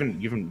 Eno, you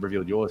haven't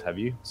revealed yours, have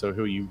you? So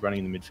who are you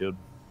running in the midfield?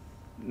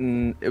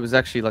 It was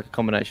actually like a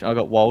combination. I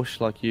got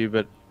Walsh like you,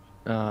 but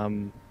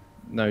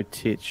no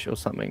Titch or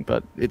something.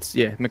 But it's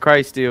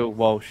McRae, Steele,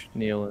 Walsh,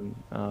 Neil, and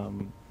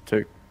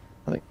 2.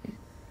 I think.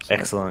 So,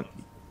 excellent.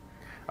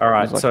 All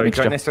right. So you don't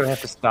mixture. necessarily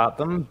have to start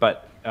them,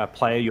 but a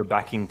player you're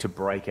backing to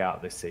break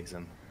out this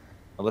season.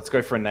 Well, let's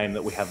go for a name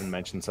that we haven't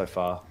mentioned so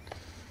far.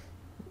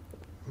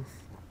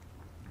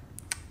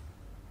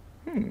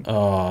 Don't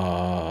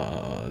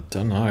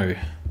know.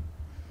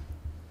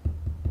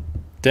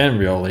 Dan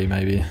Rioli,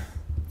 maybe.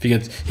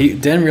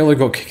 Dan Rioli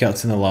got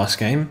kickouts in the last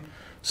game,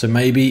 so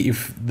maybe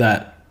if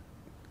that,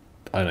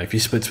 I don't know, if he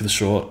splits with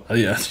Short,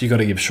 you got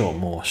to give Short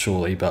more,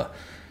 surely. But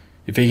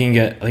if he can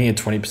get, I think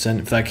at 20%,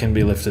 if that can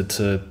be lifted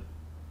to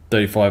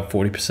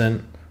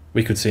 35-40%,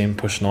 we could see him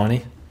push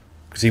 90,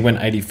 because he went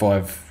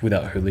 85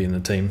 without Hooley in the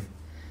team.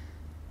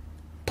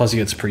 Plus he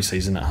gets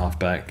pre-season at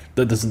halfback.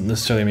 That doesn't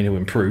necessarily mean he'll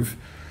improve,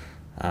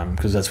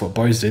 because that's what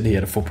Bose did. He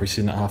had a full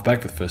pre-season at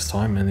halfback for the first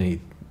time,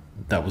 and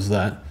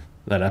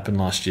that happened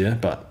last year.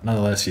 But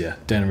nonetheless,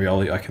 Dan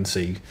Rioli I can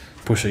see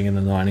pushing in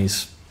the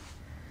 90s.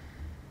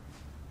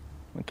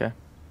 Okay,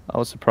 I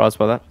was surprised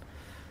by that.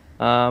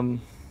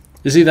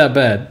 Is he that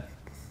bad?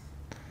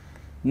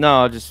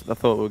 No, I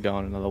thought we were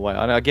going another way.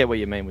 I get what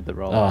you mean with the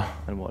role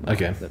and whatnot.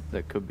 Okay.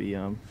 That could be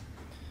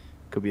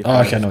could be. A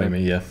Oh, okay, I know what you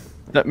mean. Yeah.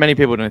 That many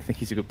people don't think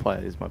he's a good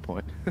player. Is my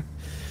point.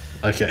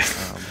 Okay.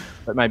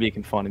 But maybe he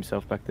can find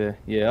himself back there.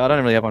 Yeah, I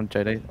don't really have one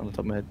JD on the top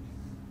of my head.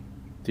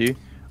 Do you?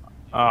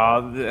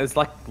 There's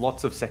like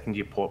lots of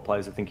second-year Port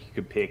players I think you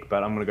could pick,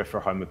 but I'm going to go for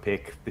a homer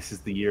pick. This is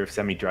the year of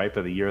Sammy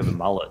Draper, the year of the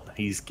mullet.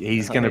 He's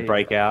going to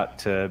break out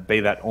to be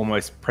that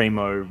almost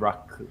primo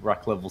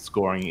ruck level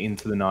scoring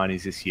into the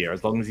 90s this year,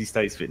 as long as he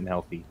stays fit and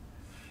healthy.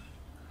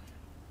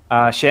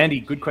 Shandy,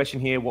 good question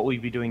here. What will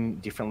you be doing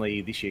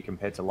differently this year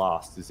compared to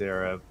last? Is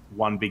there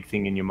one big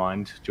thing in your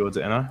mind, Jords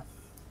or Eno?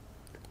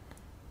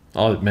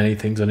 Oh, many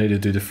things I need to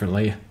do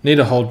differently. Need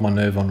to hold my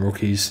nerve on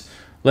rookies.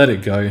 Let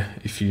it go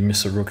if you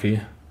miss a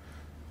rookie.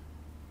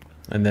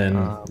 And then,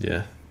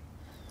 yeah.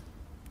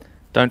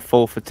 Don't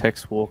fall for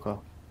Tex Walker.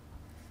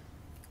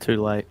 Too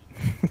late.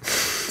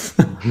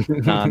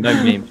 No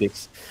meme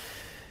picks.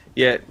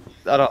 Yeah,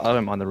 I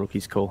don't mind the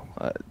rookies call.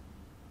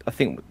 I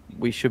think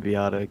we should be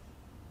able to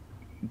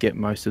get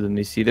most of them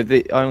this year.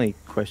 The only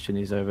question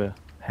is over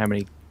how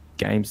many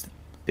games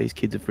these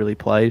kids have really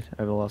played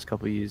over the last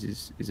couple of years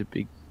is a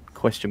big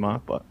question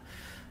mark. But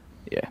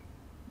yeah,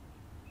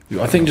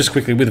 I think just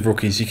quickly with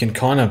rookies, you can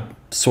kind of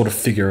sort of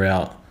figure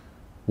out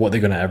what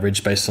they're going to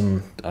average based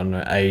on, I don't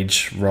know,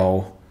 age,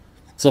 role.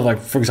 So, like,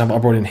 for example, I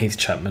brought in Heath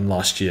Chapman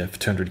last year for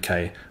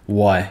 200k.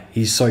 Why?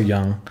 He's so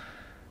young.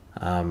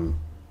 Yeah,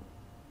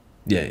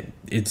 they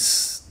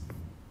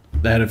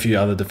had a few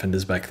other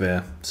defenders back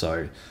there.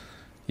 So,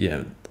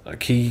 yeah,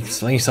 like he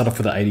started off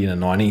with an 80 and a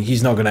 90.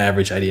 He's not going to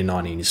average 80 and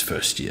 90 in his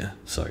first year.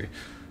 So,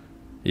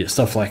 yeah,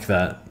 stuff like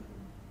that.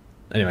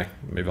 Anyway,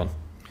 move on.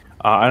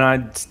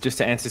 Just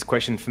to answer this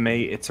question, for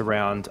me, it's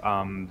around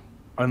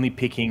only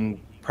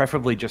picking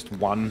preferably just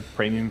one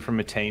premium from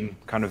a team,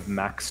 kind of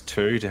max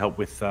two, to help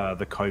with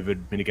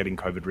mitigating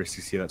COVID risks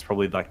this year. That's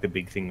probably like the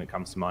big thing that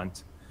comes to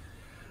mind.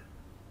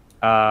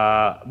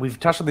 We've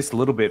touched on this a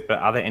little bit, but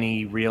are there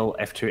any real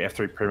F2,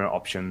 F3 premium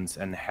options,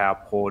 and how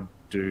poor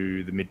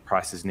do the mid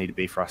prices need to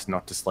be for us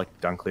not to select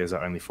Dunkley as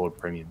our only forward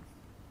premium?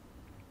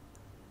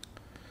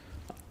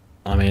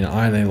 I mean,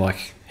 I only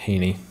like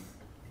Heaney.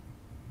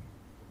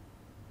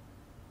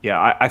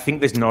 Yeah, I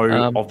think there's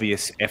no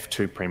obvious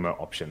F2 primo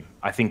option.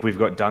 I think we've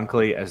got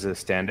Dunkley as a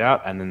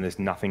standout, and then there's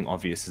nothing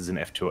obvious as an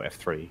F2 or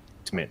F3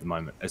 to me at the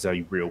moment as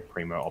a real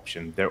primo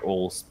option. They're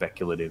all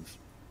speculative,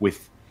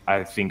 with,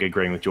 I think,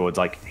 agreeing with Jords,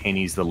 like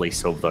Heaney's the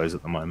least of those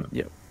at the moment.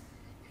 Yep.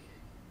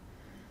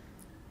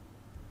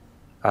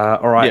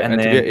 All right, yeah, and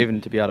then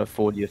to be able to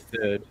afford your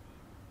third.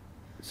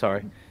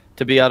 Sorry,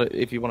 to be able to,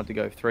 if you wanted to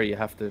go 3, you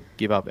have to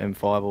give up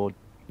M5 or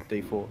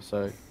D4.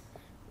 So.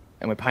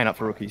 And we're paying up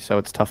for rookies, so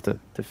it's tough to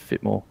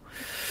fit more.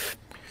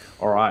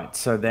 All right,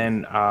 so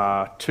then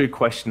 2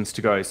 questions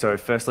to go. So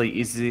firstly,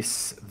 is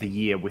this the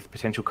year with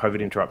potential COVID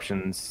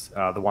interruptions,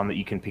 the one that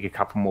you can pick a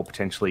couple more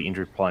potentially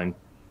injury-prone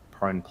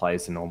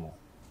players than normal?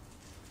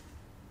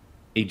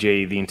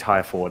 E.g. the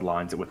entire forward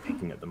lines that we're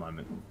picking at the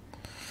moment.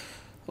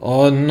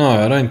 Oh,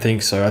 no, I don't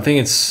think so. I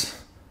think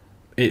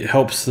it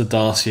helps the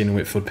Darcy and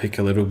Whitfield pick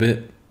a little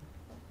bit.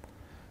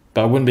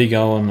 But I wouldn't be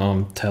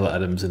going Taylor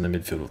Adams in the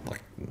midfield,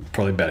 like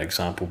probably a bad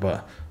example,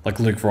 but like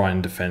Luke Ryan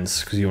in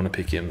defence because you want to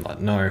pick him. Like,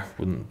 no,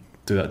 wouldn't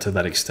do that to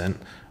that extent.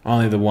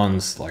 Only the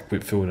ones like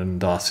Whitfield and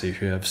Darcy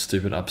who have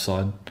stupid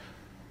upside.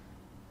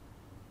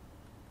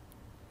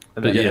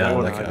 But yeah,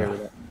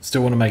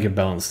 still want to make a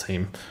balanced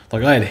team.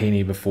 Like I had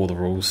Heaney before the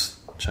rules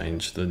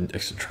changed, the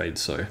extra trade,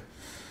 so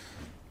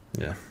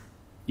yeah.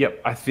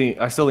 Yep, I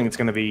still think it's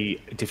going to be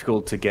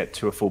difficult to get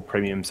to a full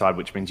premium side,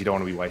 which means you don't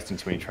want to be wasting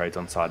too many trades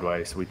on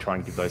sideways. So we try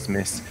and give those a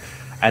miss.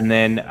 And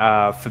then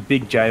for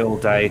Big J all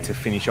day to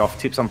finish off,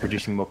 tips on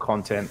producing more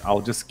content. I'll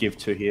just give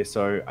 2 here.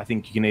 So I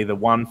think you can either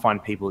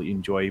find people that you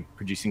enjoy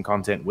producing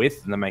content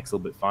with, and that makes it a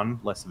little bit fun,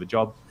 less of a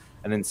job.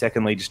 And then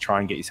secondly, just try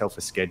and get yourself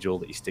a schedule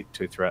that you stick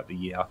to throughout the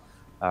year.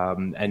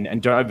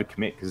 And don't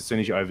overcommit, because as soon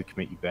as you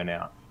overcommit, you burn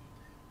out.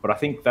 But I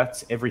think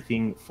that's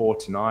everything for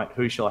tonight.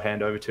 Who shall I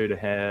hand over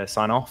to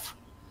sign off?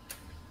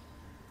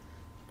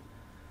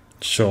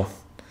 Sure.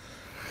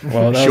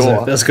 Well,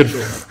 that was good.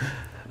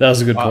 That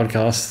was a good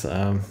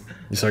podcast.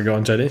 So go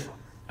on, JD.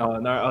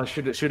 No, I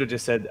should have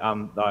just said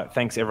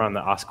thanks everyone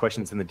that asked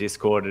questions in the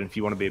Discord, and if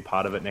you want to be a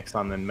part of it next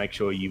time, then make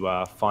sure you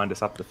find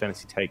us up the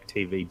Fantasy Take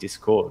TV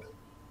Discord.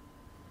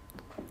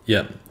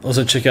 Yeah.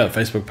 Also check out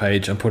Facebook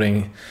page. I'm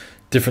putting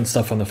different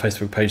stuff on the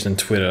Facebook page than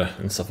Twitter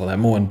and stuff like that,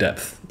 more in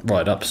depth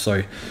write-ups.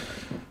 So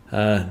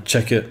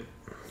check it.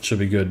 Should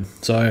be good.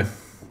 So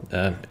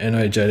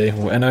Eno, JD,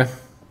 well, Eno,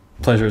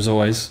 pleasure as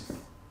always.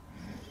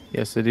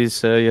 Yes, it is,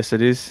 sir. Yes,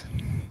 it is.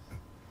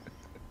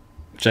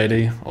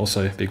 JD,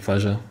 also big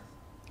pleasure.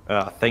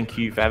 Thank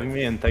you for having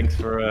me, and thanks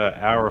for an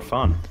hour of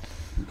fun.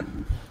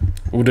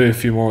 We'll do a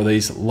few more of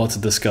these, lots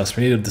to discuss.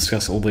 We need to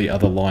discuss all the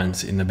other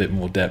lines in a bit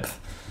more depth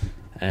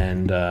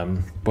and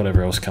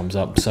whatever else comes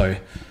up. So,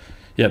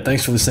 yeah,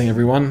 thanks for listening,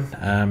 everyone.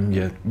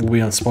 We'll be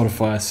on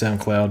Spotify,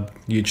 SoundCloud,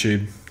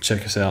 YouTube.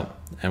 Check us out,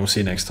 and we'll see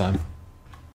you next time.